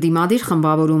 Ընդդիմադիր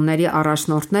խմբավորումների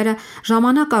առաջնորդները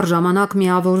ժամանակ առ ժամանակ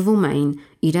միավորվում էին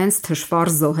իրենց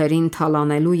թշվառ զոհերին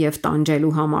թալանելու եւ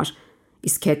տանջելու համար,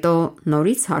 իսկ հետո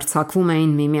նորից հարձակվում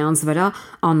էին միմյանց վրա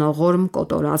անողորմ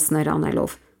կոտորածներ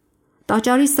անելով։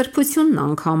 Տաճարի սրբությունն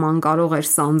անգամ անկարող էր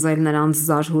սանձել նրանց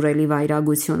զարհուրելի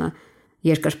վայրագությունը։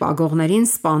 Երկրպագողներին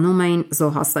սպանում էին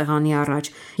զոհասեղանի առաջ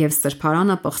եւ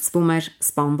սրբարանը պղծվում էր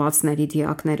սպանվածների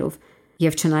դիակներով։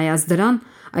 Եվ չնայած դրան,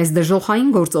 այս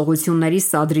դժոխային գործողությունների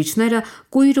սադրիչները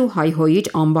կույր ու հայհոյիչ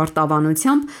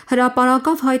ամբարտավանությամբ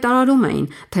հրապարակավ հայտարարում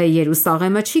էին, թե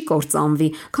Երուսաղեմը չի կործանվի,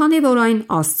 քանի որ այն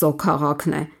Աստծո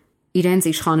քաղաքն է։ Իրենց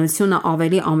իշխանությունը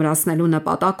ավելի ամրացնելու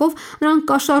նպատակով նրանք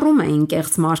կաշառում էին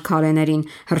կեղծ մարգարեներին,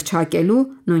 հռչակելու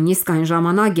նույնիսկ այն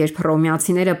ժամանակ, երբ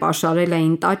հռոմեացիները պաշարել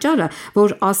էին տաճարը,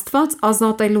 որ Աստված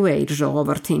ազատելու է իր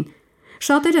ժողովրդին։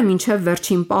 Շատերը մինչև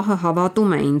վերջին պահը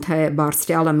հավատում էին, թե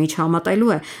Բարձրյալը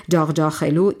միջամտելու է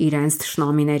ջախջախելու իրենց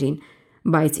թշնամիներին,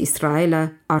 բայց Իսրայելը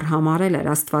արհամարել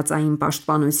էր աստվածային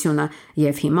պաշտպանությունը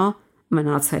եւ հիմա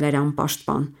մնացել էր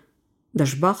անպաշտպան։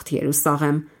 Դժբախտ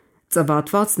Երուսաղեմ,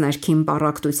 ծվատված ներքին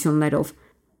պառակտություններով,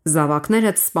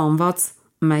 զավակներդ սպանված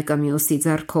մեկը մյուսի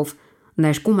ձեռքով,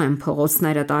 ներկում են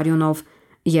փողոցները տարյունով,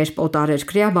 երբ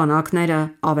օտարերկրյա բանակները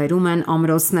ավերում են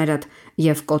ամրոցներդ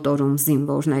և կոտորում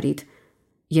զինվորներիդ։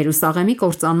 Երուսաղեմի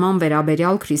կործանման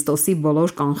վերաբերյալ Քրիստոսի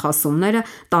բոլոր կանխասումները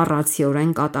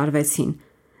տառացիորեն կատարվեցին։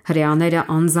 Հրեաները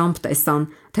անձամբ տեսան,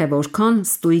 թե որքան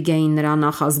ստույգ էին նրա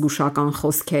նախազգուշական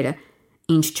խոսքերը.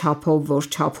 «Ինչ չափով որ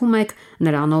չափում եք,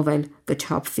 նրանով էլ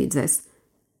կչափվի ձեզ»։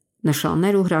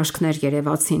 Նշաններ ու հրաշքներ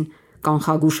երևացին,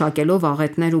 կանխագուշակելով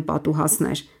աղետներ ու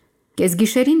պատուհասներ։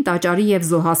 Կեսգիշերին տաճարի և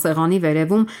զոհասեղանի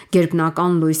վերևում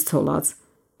գերբնական լույս ցոլած։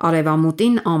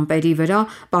 Արևամուտին ամպերի վրա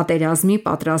պատերազմի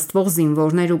պատրաստվող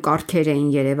զինվորներ ու կառքեր էին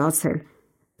երևացել։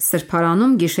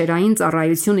 Սրբարանում գիշերային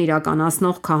ծառայություն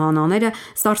իրականացնող քահանաները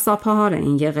սարսափահար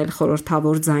էին եղել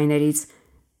խորհրդավոր ձայներից։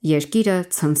 Երկիրը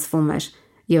ցնցվում էր,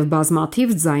 և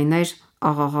բազմաթիվ ձայներ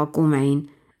աղաղակում էին.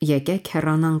 «Եկեք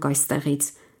հեռանանք այստեղից»։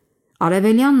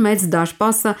 Արևելյան մեծ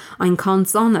դարպասը այնքան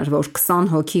ծանր, որ 20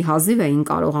 հոգի հազիվ էին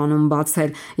կարողանում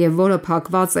բացել, և որը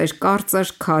փակված էր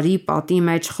կարծր քարի պատի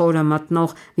մեջ խորը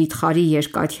մտնող վիթխարի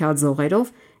երկաթյա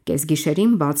ձողերով,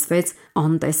 կեսգիշերին բացվեց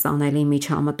անտեսանելի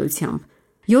միջամտությամբ։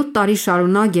 7 տարի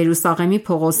շարունակ Երուսաղեմի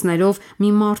փողոցներով մի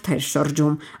մարդ էր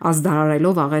շրջում,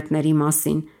 ազդարարելով աղետների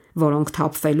մասին, որոնք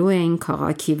թափվելու էին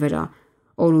քաղաքի վրա։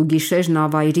 Օր ու գիշեր նա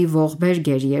վայրի ողբերգ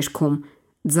էր երգում.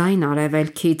 «Ձայն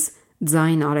արևելքից,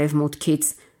 ձայն արևմուտքից,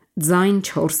 ձայն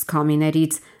չորս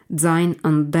քամիներից, ձայն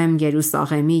ընդդեմ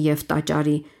Երուսաղեմի և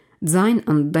տաճարի, ձայն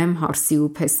ընդդեմ Հարսի ու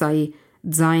Փեսայի,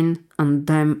 ձայն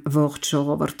ընդդեմ ողջ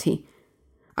ժողովրդի»։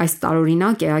 Այս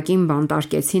տարօրինակ էակին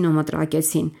բանտարկեցին ու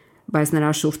մտրակեցին, բայց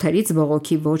նրա շուրթերից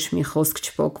բողոքի ոչ մի խոսք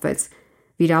չպոկվեց։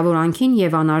 Վիրավորանքին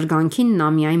և անարգանքին նա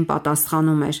միայն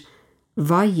պատասխանում էր.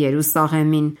 «Վայ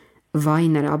Երուսաղեմին, վայ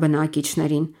նրա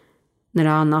բնակիչներին»։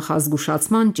 Նրա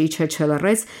նախազգուշացման ճիչը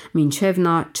չլռեց, մինչև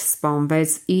նա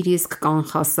չսպանվեց իր իսկ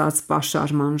կանխասած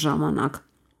պաշարման ժամանակ։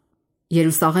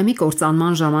 Երուսաղեմի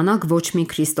կործանման ժամանակ ոչ մի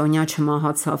քրիստոնյա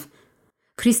չմահացավ։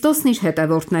 Քրիստոսն իր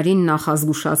հետևորդներին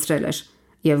նախազգուշացրել էր,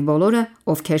 և բոլորը,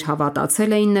 ովքեր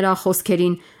հավատացել էին նրա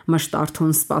խոսքերին,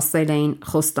 մշտարթուն սպասել էին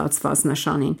խոստացված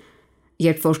նշանին։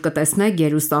 Երբ որ կտեսնեք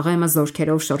Երուսաղեմը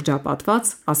զորքերով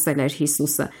շրջապատված, ասել էր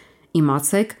Հիսուսը,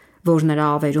 իմացեք, որ նրա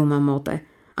ավերումը մոտ է։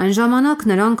 Այն ժամանակ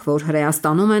նրանք, որ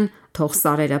հրեաստանում են, թող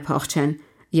սարերը փախչեն,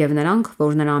 և նրանք,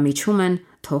 որ նրա միջում են,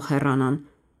 թող հեռանան։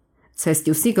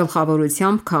 Ցեստյուսի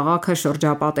գլխավորությամբ քաղաքը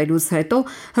շրջապատելուց հետո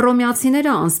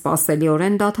հռոմեացիները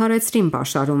անսպասելիորեն դադարեցրին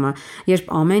պաշարումը,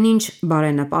 երբ ամեն ինչ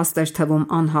բարենպաստ էր թվում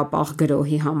անհապաղ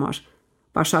գրոհի համար։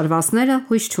 Պաշարվածները,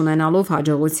 հույս չունենալով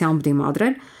հաջողությամբ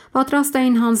դիմադրել, պատրաստ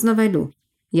էին հանձնվելու,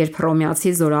 երբ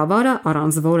հռոմեացի զորավարը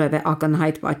առանց որևէ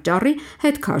ակնհայտ պատճառի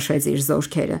հետ քաշեց իր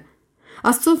զորքերը։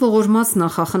 Աստծո ողորմած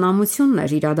նախախնամությունն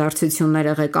էր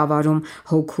իրադարձությունները ղեկավարում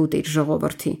հօգուտ իր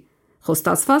ժողովրդի։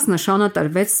 Խոստացված նշանը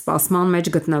տրվեց սպասման մեջ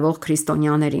գտնվող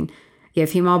քրիստոնյաներին, և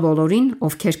հիմա բոլորին,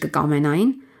 ովքեր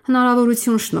կկամենային,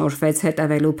 հնարավորություն շնորհվեց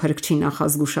հետևելու Փրկչի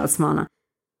նախազգուշացմանը։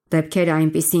 Դեպքերը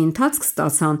այնպիսի ընթացք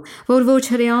ստացան, որ ոչ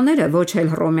հրեաները, ոչ էլ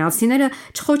հռոմեացիները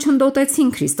չխոչընդոտեցին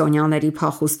քրիստոնյաների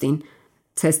փախուստին։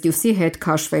 Ցեստյուսի հետ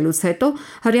քաշվելուց հետո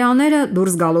հրեաները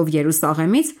դուրս գալով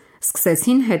Երուսաղեմից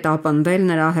սկսեցին հետապնդել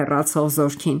նրա հեռացող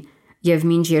զորքին, և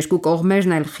մինչ երկու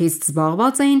կողմերն էլ խիստ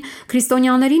զբաղված էին,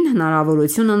 քրիստոնյաներին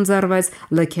հնարավորություն ընձեռվեց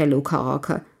լքելու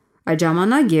քաղաքը։ Այդ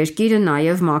ժամանակ երկիրը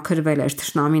նաև մաքրվել էր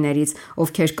թշնամիներից,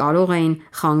 ովքեր կարող էին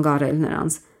խանգարել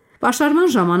նրանց։ Պաշարման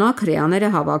ժամանակ հրեաները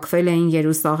հավաքվել էին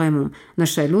Երուսաղեմում,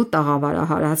 նշելու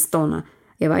տաղավարահարած տոնը,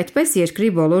 և այդպես երկրի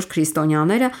բոլոր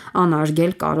քրիստոնյաները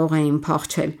անարգել կարող էին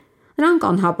փախչել։ Նրանք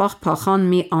անհապաղ փախան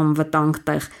մի անվտանգ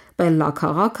տեղ՝ Պելլա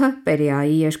քաղաքը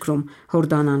Պերեայի երկրում,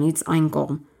 Հորդանանից այն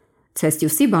կողմ։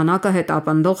 Ցեստյուսի բանակը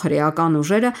հետապնդող հրեական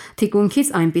ուժերը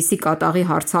թիկունքից այնպիսի կատաղի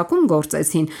հարձակում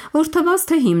գործեցին, որ թվաց,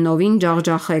 թե հիմնովին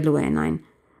ջախջախելու են այն։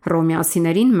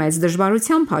 Հռոմեացիներին մեծ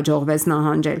դժվարությամբ հաջողվեց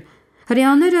նահանջել։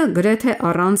 Հրեաները գրեթե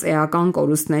առանց էական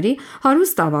կորուստների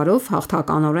հարուստ ավարով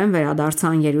հաղթականորեն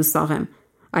վերադարձան Երուսաղեմ։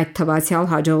 Այդ թվացյալ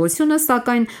հաջողությունը,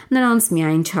 սակայն, նրանց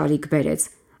միայն չարիք բերեց։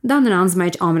 Դա նրանց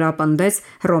մեջ ամրապնդեց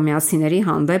հռոմեացիների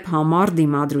հանդեպ համառ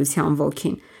դիմադրության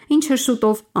ոգին, ինչը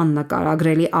շուտով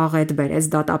աննկարագրելի աղետ բերեց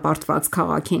դատապարտված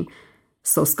քաղաքին։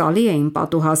 Սոսկալի էին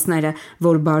պատուհասները,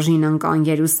 որ բաժին ընկան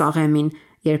Երուսաղեմին,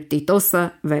 երբ Տիտոսը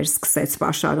վերսկսեց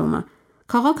պաշարումը։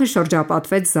 Քաղաքը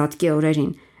շրջապատվեց զատկի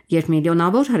օրերին, երբ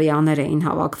միլիոնավոր հրեաներ էին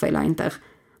հավաքվել այնտեղ։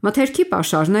 Մթերքի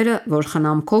պաշարները, որ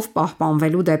խնամքով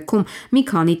պահպանվելու դեպքում մի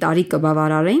քանի տարի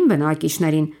կբավարարեին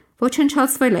բնակիչներին,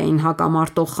 ոչնչացվել էին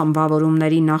հակամարտող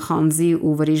խմբավորումների նախանձի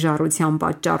ու վրիժառության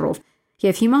պատճառով,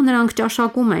 Եվ հիմա նրանք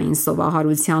ճաշակում էին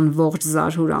սովահարության ողջ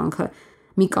զարհուրանքը։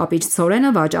 Մի կապիչ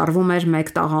ցորենը վաճառվում էր 1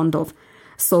 տաղանդով։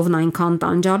 Սովն այնքան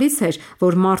տանջալից էր,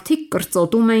 որ մարդիկ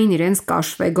կրծոտում էին իրենց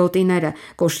կաշվե գոտիները,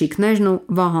 կոշիկներն ու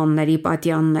վահանների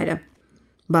պատյանները։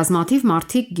 Բազմաթիվ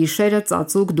մարդիկ գիշերը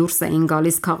ծածուկ դուրս էին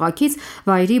գալիս քաղաքից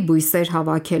վայրի բույսեր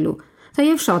հավաքելու,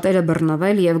 թեև շատերը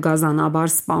բռնվել և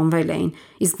գազանաբար սպանվել էին,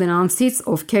 իսկ նրանցից,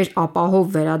 ովքեր ապահով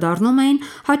վերադառնում էին,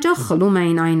 հաճախ խլում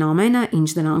էին այն ամենը, ինչ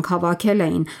նրանք հավաքել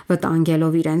էին,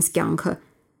 վտանգելով իրենց կյանքը։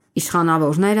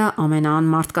 Իշխանավորները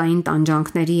ամենաանմարդկային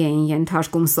տանջանքների էին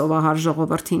ենթարկում սովահար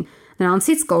ժողովրդին,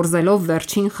 նրանցից կորզելով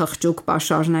վերջին խղճուկ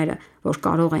պաշարները, որ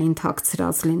կարող էին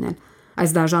թաքցրած լինել։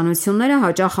 Այս դաժանությունները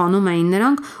հաճախ անում էին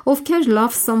նրանք, ովքեր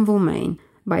լավ սնվում էին,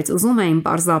 բայց ուզում էին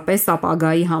պարզապես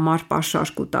ապագայի համար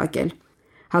պաշար կուտակել։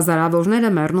 Հազարավորները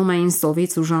մեռնում էին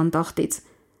սովից ու ժանտախտից։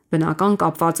 Բնական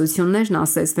կապվածություններն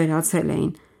ասես վերացել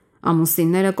էին։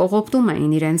 Ամուսինները կողոպտում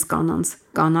էին իրենց կանանց,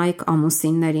 կանայք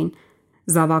ամուսիններին։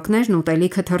 Զավակներն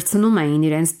ուտելիքը թռցնում էին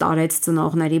իրենց տարեց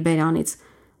ծնողների բերանից։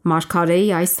 Մարգարեի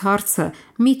այս հարցը՝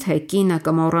 միթե կինը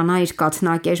կմոռանա իր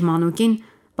կաթնակեր մանուկին,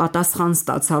 պատասխան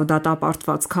ստացավ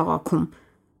դատապարտված քաղաքում։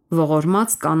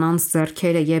 Ողորմած կանանց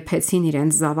ձեռքերը եփեցին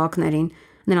իրենց զավակներին,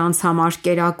 նրանց համար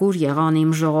կերակուր եղան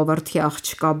իմ ժողովրդի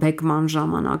աղջկա բեկման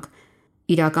ժամանակ։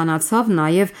 Իրականացավ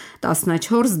նաև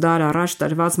 14 դար առաջ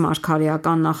տրված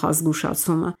մարգարեական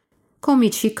նախազգուշացումը։ Քո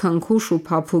միջի քնքուշ ու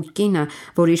փափուկ կինը,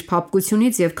 որ իր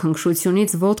փափկությունից և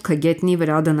քնքշությունից ոտքը գետնի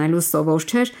վրա դնելու սովոր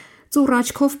չէր, ծուռ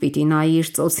աչքով պիտի նայի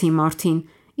իր ծոցի մարդին,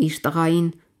 իր տղային,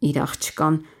 իր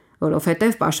աղջկան,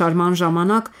 որովհետև պաշարման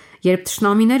ժամանակ, երբ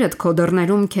թշնամիներդ քո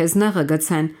դռներում քեզ նեղը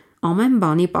գցեն, ամեն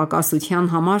բանի պակասության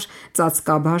համար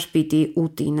ծածկաբար պիտի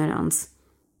ուտի նրանց։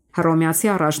 Հռոմեացի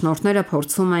առաջնորդները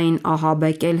փորձում էին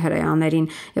ահաբեկել հրեաներին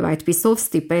և այդպիսով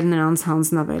ստիպել նրանց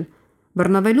հանձնվել։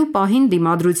 Բռնվելու պահին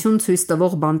դիմադրություն ցույց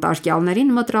տվող բանտարկյալներին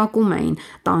մտրակում էին,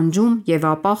 տանջում և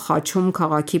ապա խաչում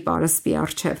քաղաքի պարսպի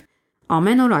առջև։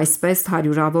 Ամեն օր այսպես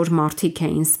հարյուրավոր մարդիկ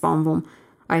էին սպանվում։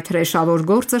 Այդ հրեշավոր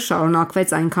գործը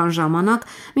շարունակվեց այնքան ժամանակ,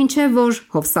 մինչև որ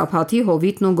Հովսափաթի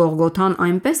հովիտն ու Գողգոթան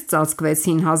այնպես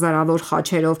ծածկվեցին հազարավոր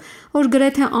խաչերով, որ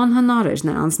գրեթե անհնար էր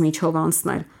նրանց միջով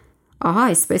անցնել։ Ահա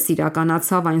այսպես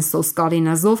իրականացավ այն սոսկալի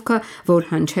նզովքը, որ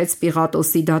հնչեց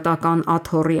Պիղատոսի դատական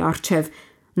աթոռի առջև.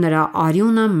 նրա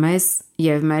արյունը մեզ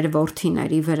և մեր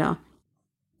որդիների վրա։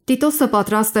 Տիտոսը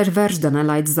պատրաստ էր վերջ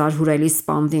դնել այդ զարհուրելի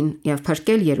սպանդին և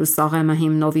փրկել Երուսաղեմը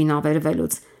հիմնովին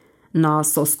ավերվելուց։ Նա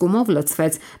սոսկումով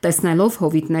լցվեց, տեսնելով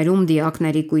հովիտներում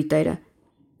դիակների կույտերը։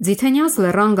 Ձիթենյաց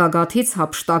լեռան գագաթից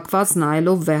հափշտակված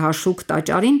նայելով վեհաշուկ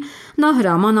տաճարին, նա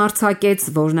հրաման արձակեց,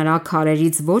 որ նրա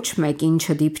քարերից ոչ մեկին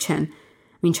չդիպչեն։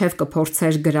 Մինչև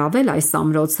կփորձեր գրավել այս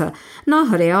ամրոցը, նա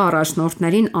հրեա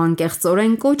առաջնորդներին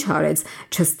անկեղծորեն կոչ արեց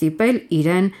չստիպել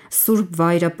իրեն սուրբ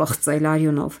վայրը պղծել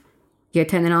արյունով։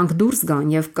 Եթե նրանք դուրս գան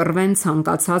և կռվեն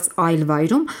ցանկացած այլ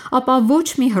վայրում, ապա ոչ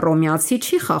մի հռոմեացի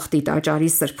չի խախտի տաճարի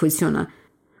սրբությունը։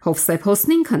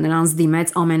 Հովսեփոսն ինքը նրանց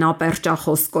դիմեց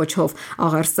ամենապերճախոս կոչով,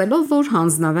 աղերսելով, որ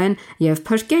հանձնվեն և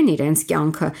փրկեն իրենց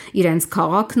կյանքը, իրենց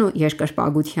քաղաքն ու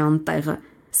երկրպագության տեղը։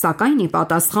 Սակայն ի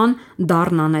պատասխան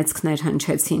դառն անեծքներ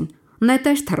հնչեցին։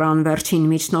 Նետեր թռան վերջին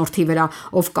միջնորդի վրա,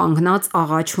 ով կանգնած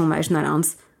աղաչում էր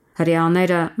նրանց։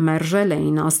 Հրեաները մերժել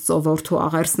էին Աստծո որդու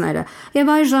աղերսները, և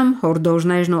այժմ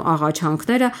հորդորներն ու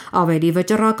աղաչանքները ավելի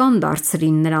վճռական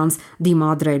դարձրին նրանց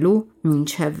դիմադրելու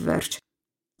մինչև վերջ։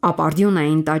 Ապարդյուն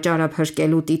էին տաճարը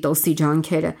փրկելու Տիտոսի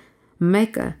ջանքերը։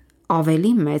 Մեկը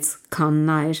ավելի մեծ, քան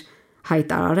նա էր,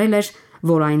 հայտարարել էր,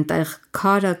 որ այնտեղ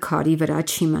քարը քարի վրա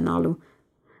չի մնալու։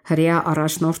 Հրեա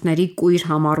առաջնորդների կույր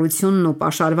համառությունն ու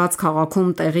պաշարված քաղաքում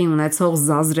տեղի ունեցող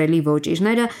զազրելի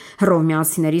ոճիրները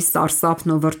հռոմեացիների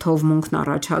սարսափն ու վրդովմունքն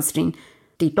առաջացրին։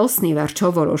 Տիտոսն ի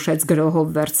վերջո որոշեց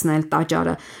գրոհով վերցնել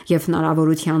տաճարը և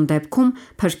հնարավորության դեպքում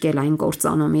փրկել այն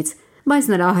կործանումից, բայց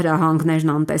նրա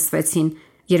հրահանգներն անտեսվեցին։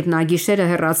 Երբ նա գիշերը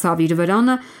հեռացավ իր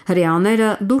վրանը, հրեաները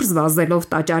դուրս վազելով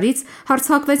տաճարից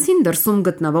հարձակվեցին դրսում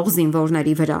գտնվող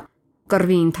զինվորների վրա։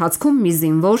 Կռվի ընթացքում մի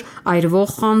զինվոր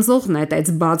այրվող խանձող նետեց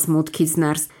բաց մուտքից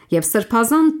ներս, և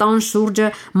սրբազան տան շուրջը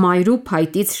մայրու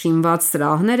փայտից շինված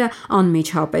սրահները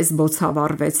անմիջապես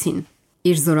բոցավառվեցին։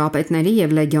 Իր զորապետների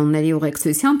և լեգիոնների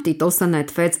ուղեկցությամբ Տիտոսը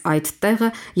նետվեց այդ տեղը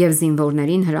և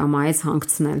զինվորներին հրամայեց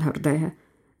հանգցնել հրդեհը։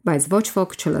 Բայց ոչ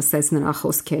ոք չլսեց նրա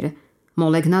խոսքերը։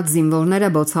 Մոլեգնած զինվորները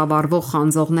բոցավառվող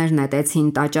խանձողներ նետեցին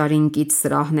տաճարին կից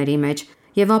սրահների մեջ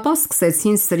և ապա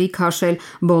սկսեցին սրի քաշել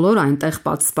բոլոր այնտեղ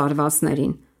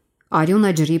պատսպարվածներին։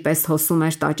 Արյունը ջրի պես հոսում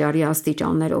էր տաճարի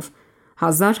աստիճաններով։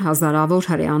 Հազարավոր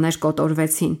հրեաներ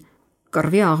կոտորվեցին։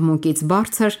 Կռվի աղմուկից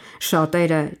բարձր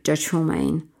շատերը ճչում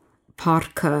էին։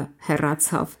 Փառքը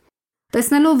հեռացավ։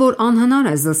 Տեսնելով, որ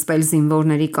անհնար է զսպել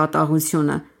զինվորների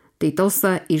կատաղությունը,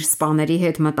 Տիտոսը իր սպաների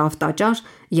հետ մտավ տաճար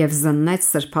եւ զննեց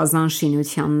սրբազան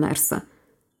շինության ներսը։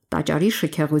 Տաճարի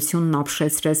շքեղությունն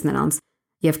ապշեցրեց նրանց,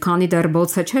 եւ քանի դեռ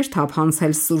բոցը չէր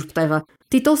թափանցել սուրբ տեղը,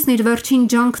 Տիտոսն իր վերջին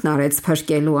ջանքն արեց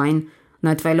փրկելու այն։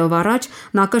 Նետվելով առաջ,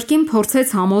 նա կրկին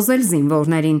փորձեց համոզել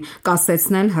զինվորներին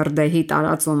կասեցնել հրդեհի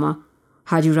տարածումը։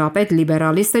 Հարյուրապետ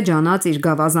Լիբերալիսը ջանաց իր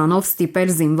գավազանով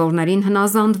ստիպել զինվորներին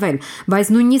հնազանդվել,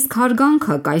 բայց նույնիսկ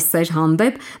հարգանքը կայսեր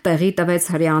հանդեպ տեղի տվեց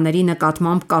հրեաների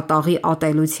նկատմամբ կատաղի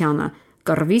ատելությանը,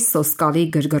 կռվի սոսկալի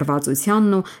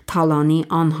գրգռվածությանն ու թալանի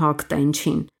անհակ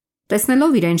տենչին։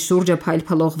 Տեսնելով իրեն շուրջը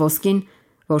փայլփլող ոսկին,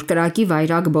 որ կրակի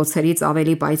վայրագ բոցերից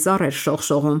ավելի պայծառ էր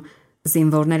շողշողում,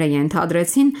 զինվորները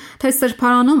ենթադրեցին, թե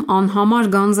սրբարանում անհամար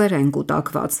գանձեր են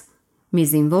կուտակված։ Մի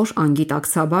զինվոր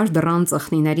անգիտակցաբար դռան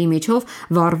ծխնիների միջով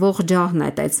վառվող ջահ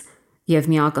նետեց, եւ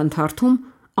մի ակնթարթում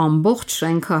ամբողջ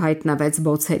շենքը հայտնվեց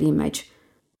բոցերի մեջ։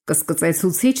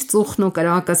 Կսկծեցուցիչ ծուխն ու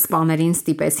կրակը սպաներին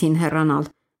ստիպեցին հեռանալ,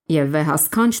 եւ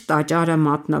վեհասքանչ տաճարը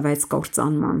մատնվեց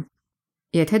կործանման։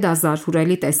 Եթե դա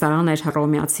զարհուրելի տեսարան էր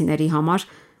հռոմեացիների համար,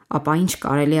 ապա ինչ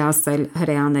կարելի ասել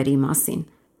հրեաների մասին։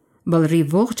 Բլրի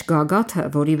ողջ գագաթը,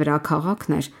 որի վրա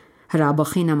քաղաքն էր,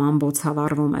 հրաբխի նման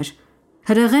բոցավառվում էր։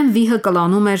 Հրեղեն վիհը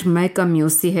կլանում էր մեկը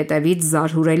մյուսի հետևից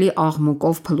զարհուրելի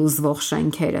աղմուկով փլուզվող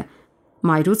շենքերը։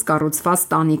 Մայրուց կառուցված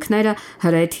տանիքները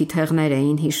հրե թիթեղներ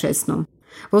էին հիշեցնում։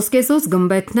 Ոսկեզօծ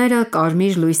գմբեթները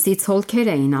կարմիր լույսի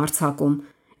ցոլքեր էին արձակում,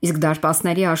 իսկ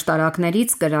դարպասների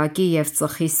աշտարակներից կրակի եւ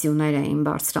ծխի սյուներ էին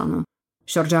բարձրանում։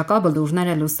 Շրջակա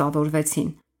բլուրները լուսավորվեցին,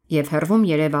 եւ հեռվում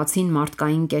երևացին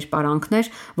մարդկային կերպարանքներ,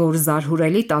 որ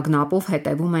զարհուրելի տագնապով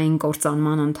հետևում էին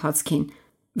կործանման ընթացքին։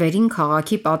 Վերին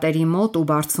քաղաքի պատերի մոտ ու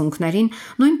բարձունքներին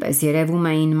նույնպես երևում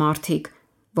էին մարդիկ,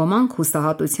 ոմանք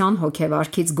հուսահատության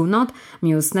հոգեվարքից գունատ,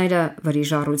 մյուսները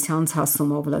վրիժառության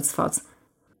ցասումով լցված։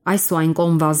 Այս ու այն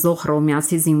կողմ վազող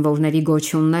հռոմեացի զինվորների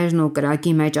գոչյուններն ու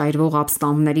կրակի մեջ այրվող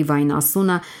ապստամբների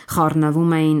վայնասունը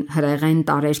խառնվում էին հրեղեն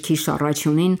տարերքի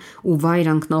շառաչյունին ու վայր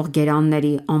ընկնող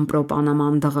գերանների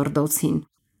ամպրոպանման դղրդոցին։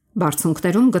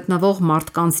 Բարձունքներում գտնվող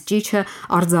մարդկանց ճիչը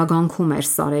արձագանքում էր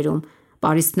սարերում։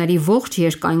 Պարիսպների ողջ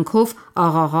երկայնքով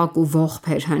աղաղակ ու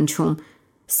ողբ էր հնչում։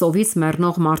 Սովից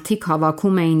մեռնող մարդիկ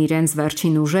հավաքում էին իրենց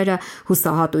վերջին ուժերը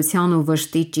հուսահատության ու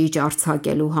վշտի ճիչ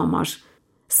արձակելու համար։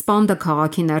 Սպանդը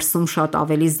քաղաքի ներսում շատ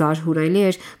ավելի զարհուրելի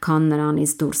էր, քան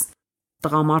նրանից դուրս։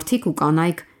 Տղամարդիկ ու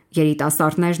կանայք,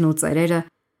 երիտասարդներն ու ծերերը,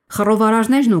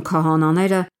 խռովարարներն ու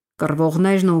քահանաները,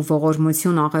 կռվողներն ու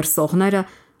ողորմություն աղերսողները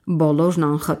բոլորն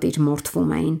անխտիր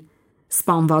մորթվում էին։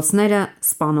 Սպանվածները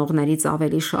սպանողներից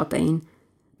ավելի շատ էին։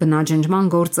 Բնաջնջման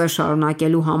գործը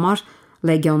շարունակելու համար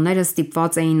լեգիոնները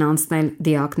ստիպված էին անցնել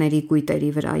դիակների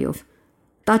կույտերի վրայով։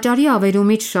 Տաճարի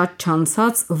ավերումից շատ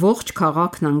չանցած ողջ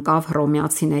քաղաքն ընկավ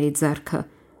հռոմեացիների ձեռքը։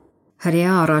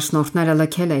 Հրեա առաջնորդները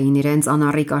լքել էին իրենց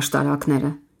անառիկ աշտարակները,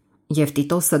 եւ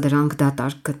Տիտոսը դրանք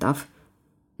դատարկ գտավ։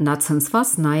 Նա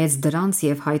ցնցված նայեց դրանց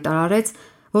եւ հայտարարեց,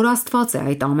 որ Աստված է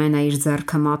այդ ամենը իր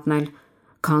ձեռքը մատնել,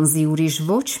 քանզի ուրիշ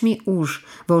ոչ մի ուժ,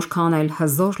 որքան էլ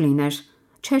հզոր լիներ,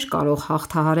 չէր կարող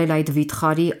հաղթահարել այդ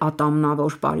վիթխարի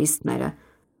ատամնավոր պարիսպները։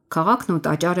 Քաղաքն ու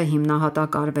տաճարը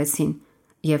հիմնահատակ արվեցին,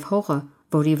 եւ հողը,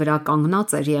 որի վրա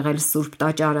կանգնած էր եղել Սուրբ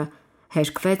տաճարը,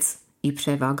 հերկվեց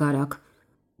իբրև ագարակ։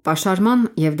 Պաշարման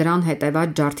եւ դրան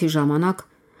հետեւած ջարդի ժամանակ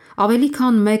ավելի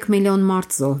քան 1 միլիոն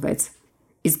մարդ զոհվեց,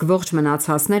 իսկ ողջ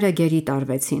մնացածները գերի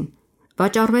տարվեցին։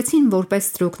 Վաճառվեցին որպես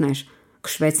ստրուկներ,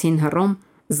 քշվեցին Հռոմ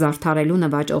զարդարելու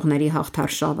նվաճողների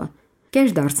հաղթարշավը, կեր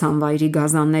դարձան վայրի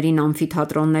գազաններին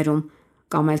ամֆիթատրոններում,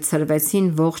 կամ էլ ցրվեցին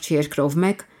ողջ երկրով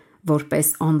մեկ, որպես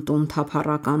անտուն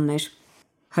թափառականներ։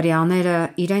 Հրեաները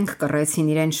իրենք կռեցին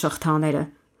իրենց շղթաները,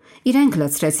 իրենք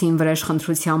լցրեցին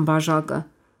վրեժխնդրության բաժակը։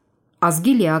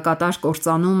 Ազգի լիակատար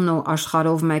կործանումն ու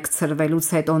աշխարհով մեկ ցրվելուց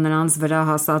հետո նրանց վրա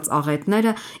հասած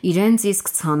աղետները իրենց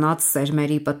իսկ ցանած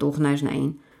սերմերի պտուղներն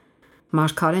էին։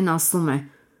 Մարգարեն ասում է.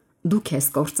 «Դու քեզ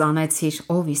կործանեցիր,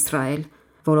 ով Իսրայել,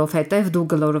 որովհետև դու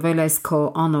գլորվել ես քո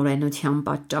անօրենության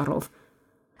պատճառով»։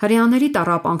 Հրեաների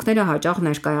տառապանքները հաճախ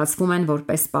ներկայացվում են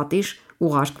որպես պատիժ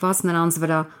ուղարկված նրանց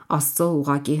վրա Աստծո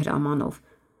ուղակի հրամանով։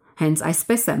 Հենց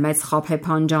այսպես է մեծ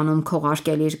խաբեբանջանում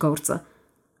քողարկել իր գործը։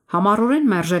 Համառորեն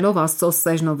մերժելով Աստծո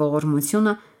սերն ու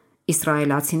ողորմությունը,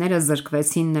 իսրայելացիները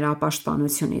զրկվեցին նրա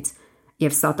պաշտպանությունից,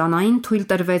 եւ սատանային թույլ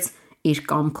տրվեց իր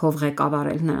կամքով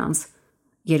ղեկավարել նրանց։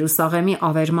 Երուսաղեմի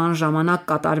ավերման ժամանակ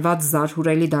կատարված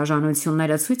զարհուրելի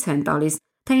դաժանությունները ցույց են տալիս,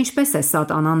 թե ինչպես է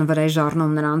սատանան վրեժ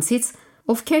առնում նրանցից,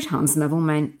 ովքեր հանձնվում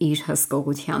են իր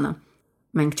հսկողությանը։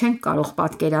 Մենք չենք կարող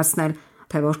պատկերացնել,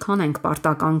 թե որքան ենք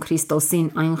պարտական Քրիստոսին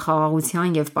այն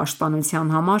խաղաղության եւ պաշտպանության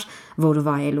համար, որ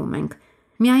վայելում ենք։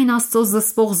 Միայն Աստծո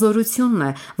զսպող զորությունն է,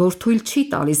 որ թույլ չի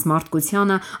տալիս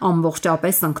մարդկությանը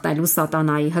ամբողջապես ընկնելու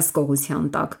սատանայի հսկողության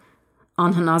տակ։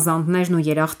 Անհնազանդներն ու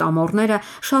երախտամոռները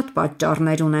շատ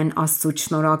պատճառներ ունեն Աստծուց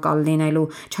շնորհակալ լինելու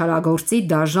չարագործի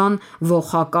դաժան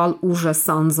ողակալ ուժը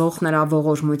սանձող նրա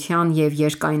ողորմության եւ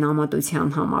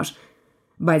երկայնամտության համար։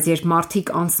 Բայց երբ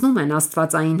մարդիկ անցնում են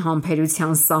աստվածային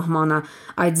համբերության սահմանը,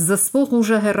 այդ զսպող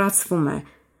ուժը հեռացվում է։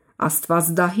 Աստված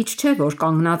դահիճ չէ, որ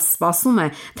կանգնած սպասում է,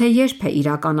 թե երբ է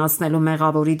իրականացնելու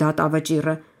մեղավորի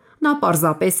դատավճիռը։ Նա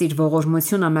պարզապես իր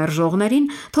ողորմությունը մերժողներին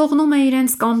թողնում է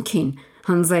իրենց կամքին,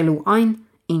 հնձելու այն,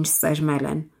 ինչ սերմել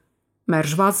են։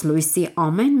 Մերժված լույսի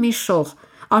ամեն մի շող,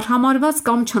 արհամարված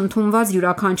կամ չընդունված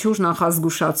յուրաքանչյուր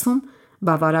նախազգուշացում,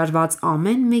 բավարարված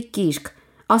ամեն մի կիրք,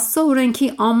 Աստծո օրենքի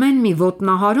ամեն մի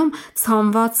ոտնահարում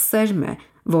ցանված սերմ է,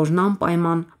 որն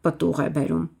անպայման պտուղ է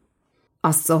բերում։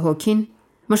 Աստծո հոգին,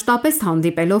 մշտապես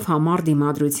հանդիպելով համառ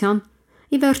դիմադրության,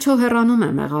 ի վերջո հեռանում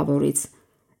է մեղավորից,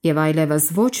 եւ այլևս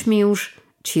ոչ մի ուժ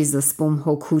չի զսպում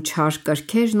հոգու չար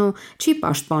կրքերն ու չի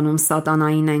պաշտպանում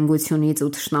սատանայի նենգությունից ու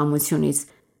թշնամությունից։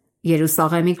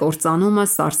 Երուսաղեմի կործանումը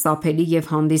սարսափելի եւ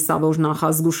հանդիսավոր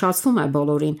նախազգուշացում է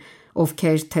բոլորին,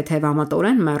 ովքեր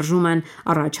թեթևամտորեն մերժում են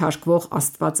առաջարկվող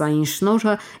աստվածային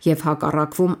շնորհը եւ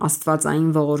հակառակվում աստվածային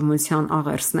ողորմության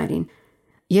աղերսներին։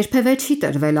 Երբևէ չի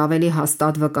տրվել ավելի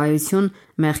հաստատ վկայություն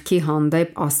մեղքի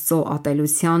հանդեպ Աստծո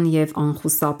ատելության եւ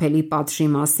անխուսափելի պատժի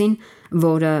մասին,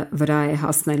 որը վրա է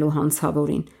հասնելու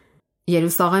հանցավորին։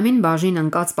 Երուսաղեմին բաժին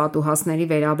ընկած պատուհասների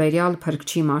վերաբերյալ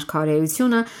Փրկչի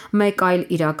մարգարեությունը մեկ այլ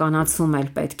իրականացում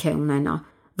էլ պետք է ունենա,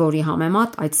 որի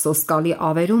համեմատ այդ սոսկալի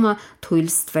ավերումը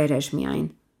թույլ ստվեր էր միայն։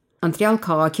 Ընտրյալ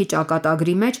քաղաքի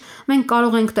ճակատագրի մեջ մենք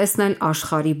կարող ենք տեսնել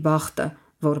աշխարհի բախտը,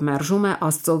 որ մերժում է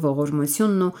Աստծո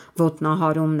ողորմությունն ու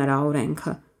ոտնահարում նրա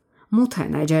օրենքը։ Մութ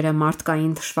են էջերը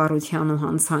մարդկային թշվառության ու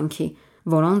հանցանքի,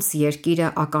 որոնց երկիրը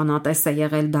ականատես է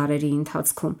եղել դարերի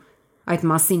ընթացքում։ Այդ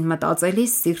մասին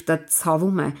մտածելիս սիրտդ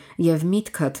ցավում է եւ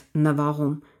միտքդ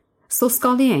նվաղում։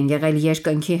 Սոսկալի են եղել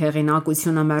երկնքի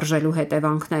հեղինակությունը մերժելու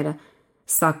հետևանքները,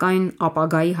 սակայն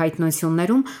ապագայի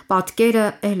հայտնություններում պատկերը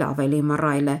ել ավելի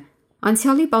մռայլ է։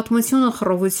 Անցյալի պատմությունը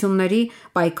խռովությունների,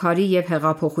 պայքարի եւ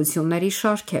հեղափոխությունների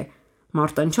շարք է,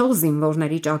 մարտնչող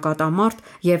զինվորների ճակատամարտ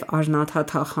եւ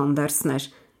արնաթաթախ հանդերձներ։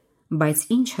 Բայց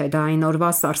ինչ է դա այն օրվա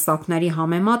սարսափների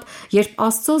համեմատ, երբ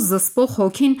Աստծո զսպող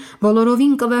հոգին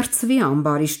բոլորովին կվերցվի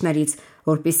ամբարիշտներից,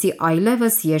 որպիսի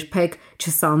այլևս երբեք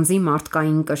չսանձի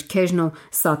մարդկային կրքերն ու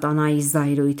սատանայի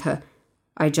զայրույթը։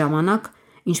 Այդ ժամանակ,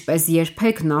 ինչպես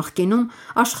երբեք նախկինում,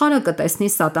 աշխարհը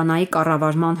կտեսնի սատանայի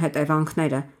կառավարման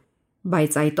հետևանքները։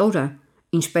 Բայց այդ օրը,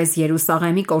 ինչպես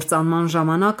Երուսաղեմի կործանման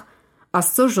ժամանակ,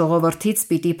 Աստծո ժողովրդից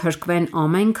պիտի փրկվեն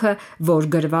ամենքը, որ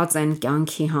գրված են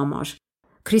կյանքի համար։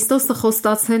 Քրիստոսը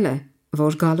խոստացել է,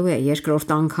 որ գալու է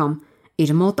երկրորդ անգամ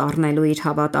իր մոտ առնելու իր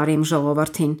հավատարիմ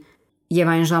ժողովրդին,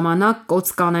 եւ այն ժամանակ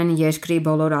կոծ կանեն երկրի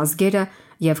բոլոր ազգերը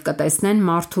եւ կտեսնեն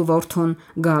մարդու որդուն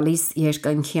գալիս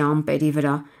երկնքի ամպերի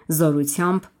վրա,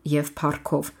 զորությամբ եւ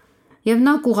փառքով։ Եվ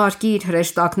նա կուղարկի իր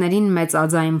հրեշտակներին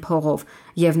մեծաձայն փողով,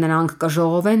 եւ նրանք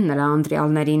կժողովեն նրա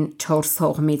ընտրյալներին 4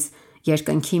 հողմից,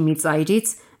 երկնքի մի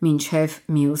ծայրից մինչև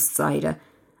մյուս ծայրը։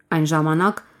 Այն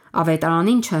ժամանակ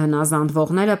ավետարանին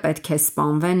չհնազանդվողները պետք է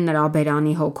սպանվեն նրա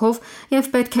բերանի հոգով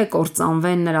եւ պետք է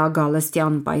կործանվեն նրա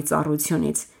գալստյան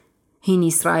պայծառությունից։ Հին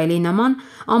Իսրայելի նման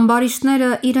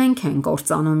ամբարիշտները իրենք են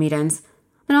կործանում իրենց։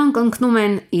 Նրանք ընկնում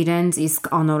են իրենց իսկ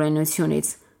անօրենությունից։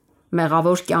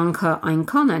 Մեղավոր կյանքը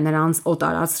այնքան է նրանց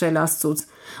օտարացրել Աստծուց,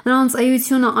 նրանց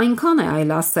էությունը այնքան է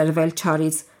այլասերվել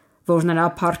չարից, որ նրա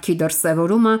փառքի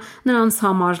դրսևորումը նրանց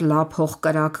համար լավ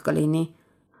հողկրակ կլինի։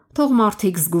 Թող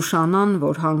մարդիկ զգուշանան,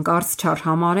 որ հանկարծ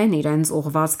չարհամարեն իրենց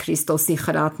ուղված Քրիստոսի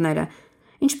խրատները,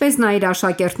 ինչպես նա իր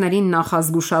աշակերտներին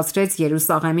նախազգուշացրեց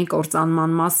Երուսաղեմի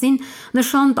կործանման մասին,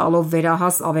 նշան տալով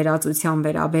վերահաս ավերածության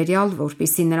վերաբերյալ,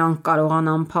 որպիսի նրանք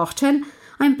կարողանան փախչել,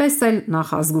 այնպես էլ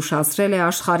նախազգուշացրել է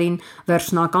աշխարհին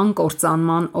վերջնական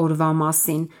կործանման օրվա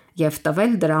մասին եւ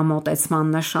տվել դրա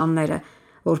մոտեցման նշանները,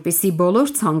 որպիսի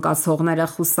բոլոր ցանկացողները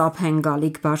խուսափեն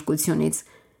գալիք բարկությունից։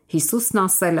 Հիսուսն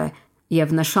ասել է.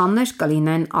 «Եվ նշաններ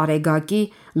կլինեն արեգակի,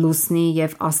 լուսնի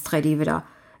եւ աստղերի վրա,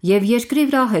 եւ երկրի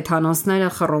վրա հեթանոսները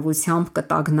խռովությամբ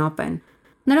կտագնապեն»։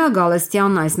 Նրա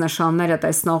գալստյան այս նշանները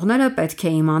տեսնողները պետք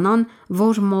է իմանան,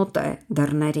 որ մոտ է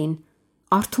դռներին։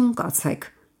 Արթուն կացեք,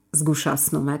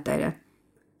 զգուշացնում է Տերը։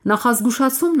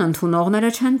 Նախազգուշացումն ընդունողները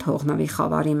չեն թողնվի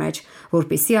խավարի մեջ,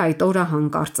 որպիսի այդ օրը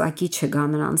հանկարծակի չգա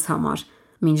նրանց համար,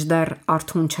 մինչդեռ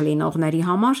արթուն չլինողների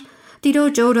համար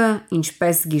Տիրոջ օրը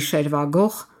ինչպես գիշերվա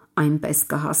գող, այնպես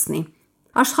կհասնի։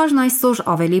 Աշխարհն այսօր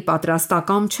ավելի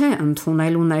պատրաստակամ չէ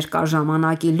ընդունելու ներկա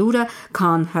ժամանակի լուրը,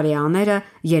 քան հրեաները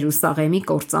Երուսաղեմի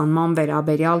կործանման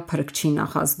վերաբերյալ փրկչի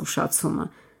նախազգուշացումը։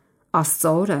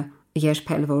 Աստծո օրը,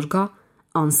 երբ էլ որ գա,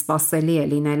 անսպասելի է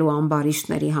լինելու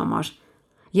ամբարիշտների համար։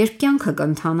 Երբ կյանքը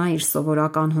կընթանա իր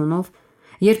սովորական հունով,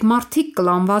 երբ մարդիկ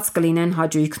կլանված կլինեն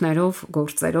հաճույքներով,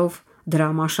 գործերով,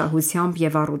 դրամաշահությամբ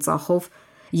եւ առուծախով,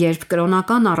 երբ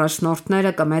կրոնական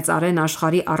առաջնորդները կմեծարեն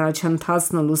աշխարհի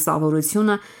առաջընթացն ու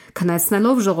լուսավորությունը,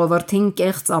 քնեցնելով ժողովրդին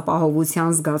կեղծ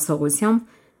ապահովության զգացողությամբ,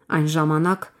 այն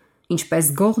ժամանակ,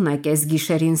 ինչպես գողն է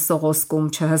կեսգիշերին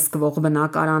սողոսկում չհսկվող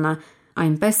բնակարանը,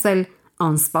 այնպես էլ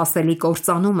անսպասելի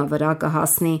կործանումը վրա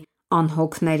կհասնի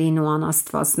անհոգներին ու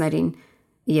անաստվածներին,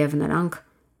 եւ նրանք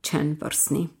չեն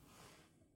պրծնի։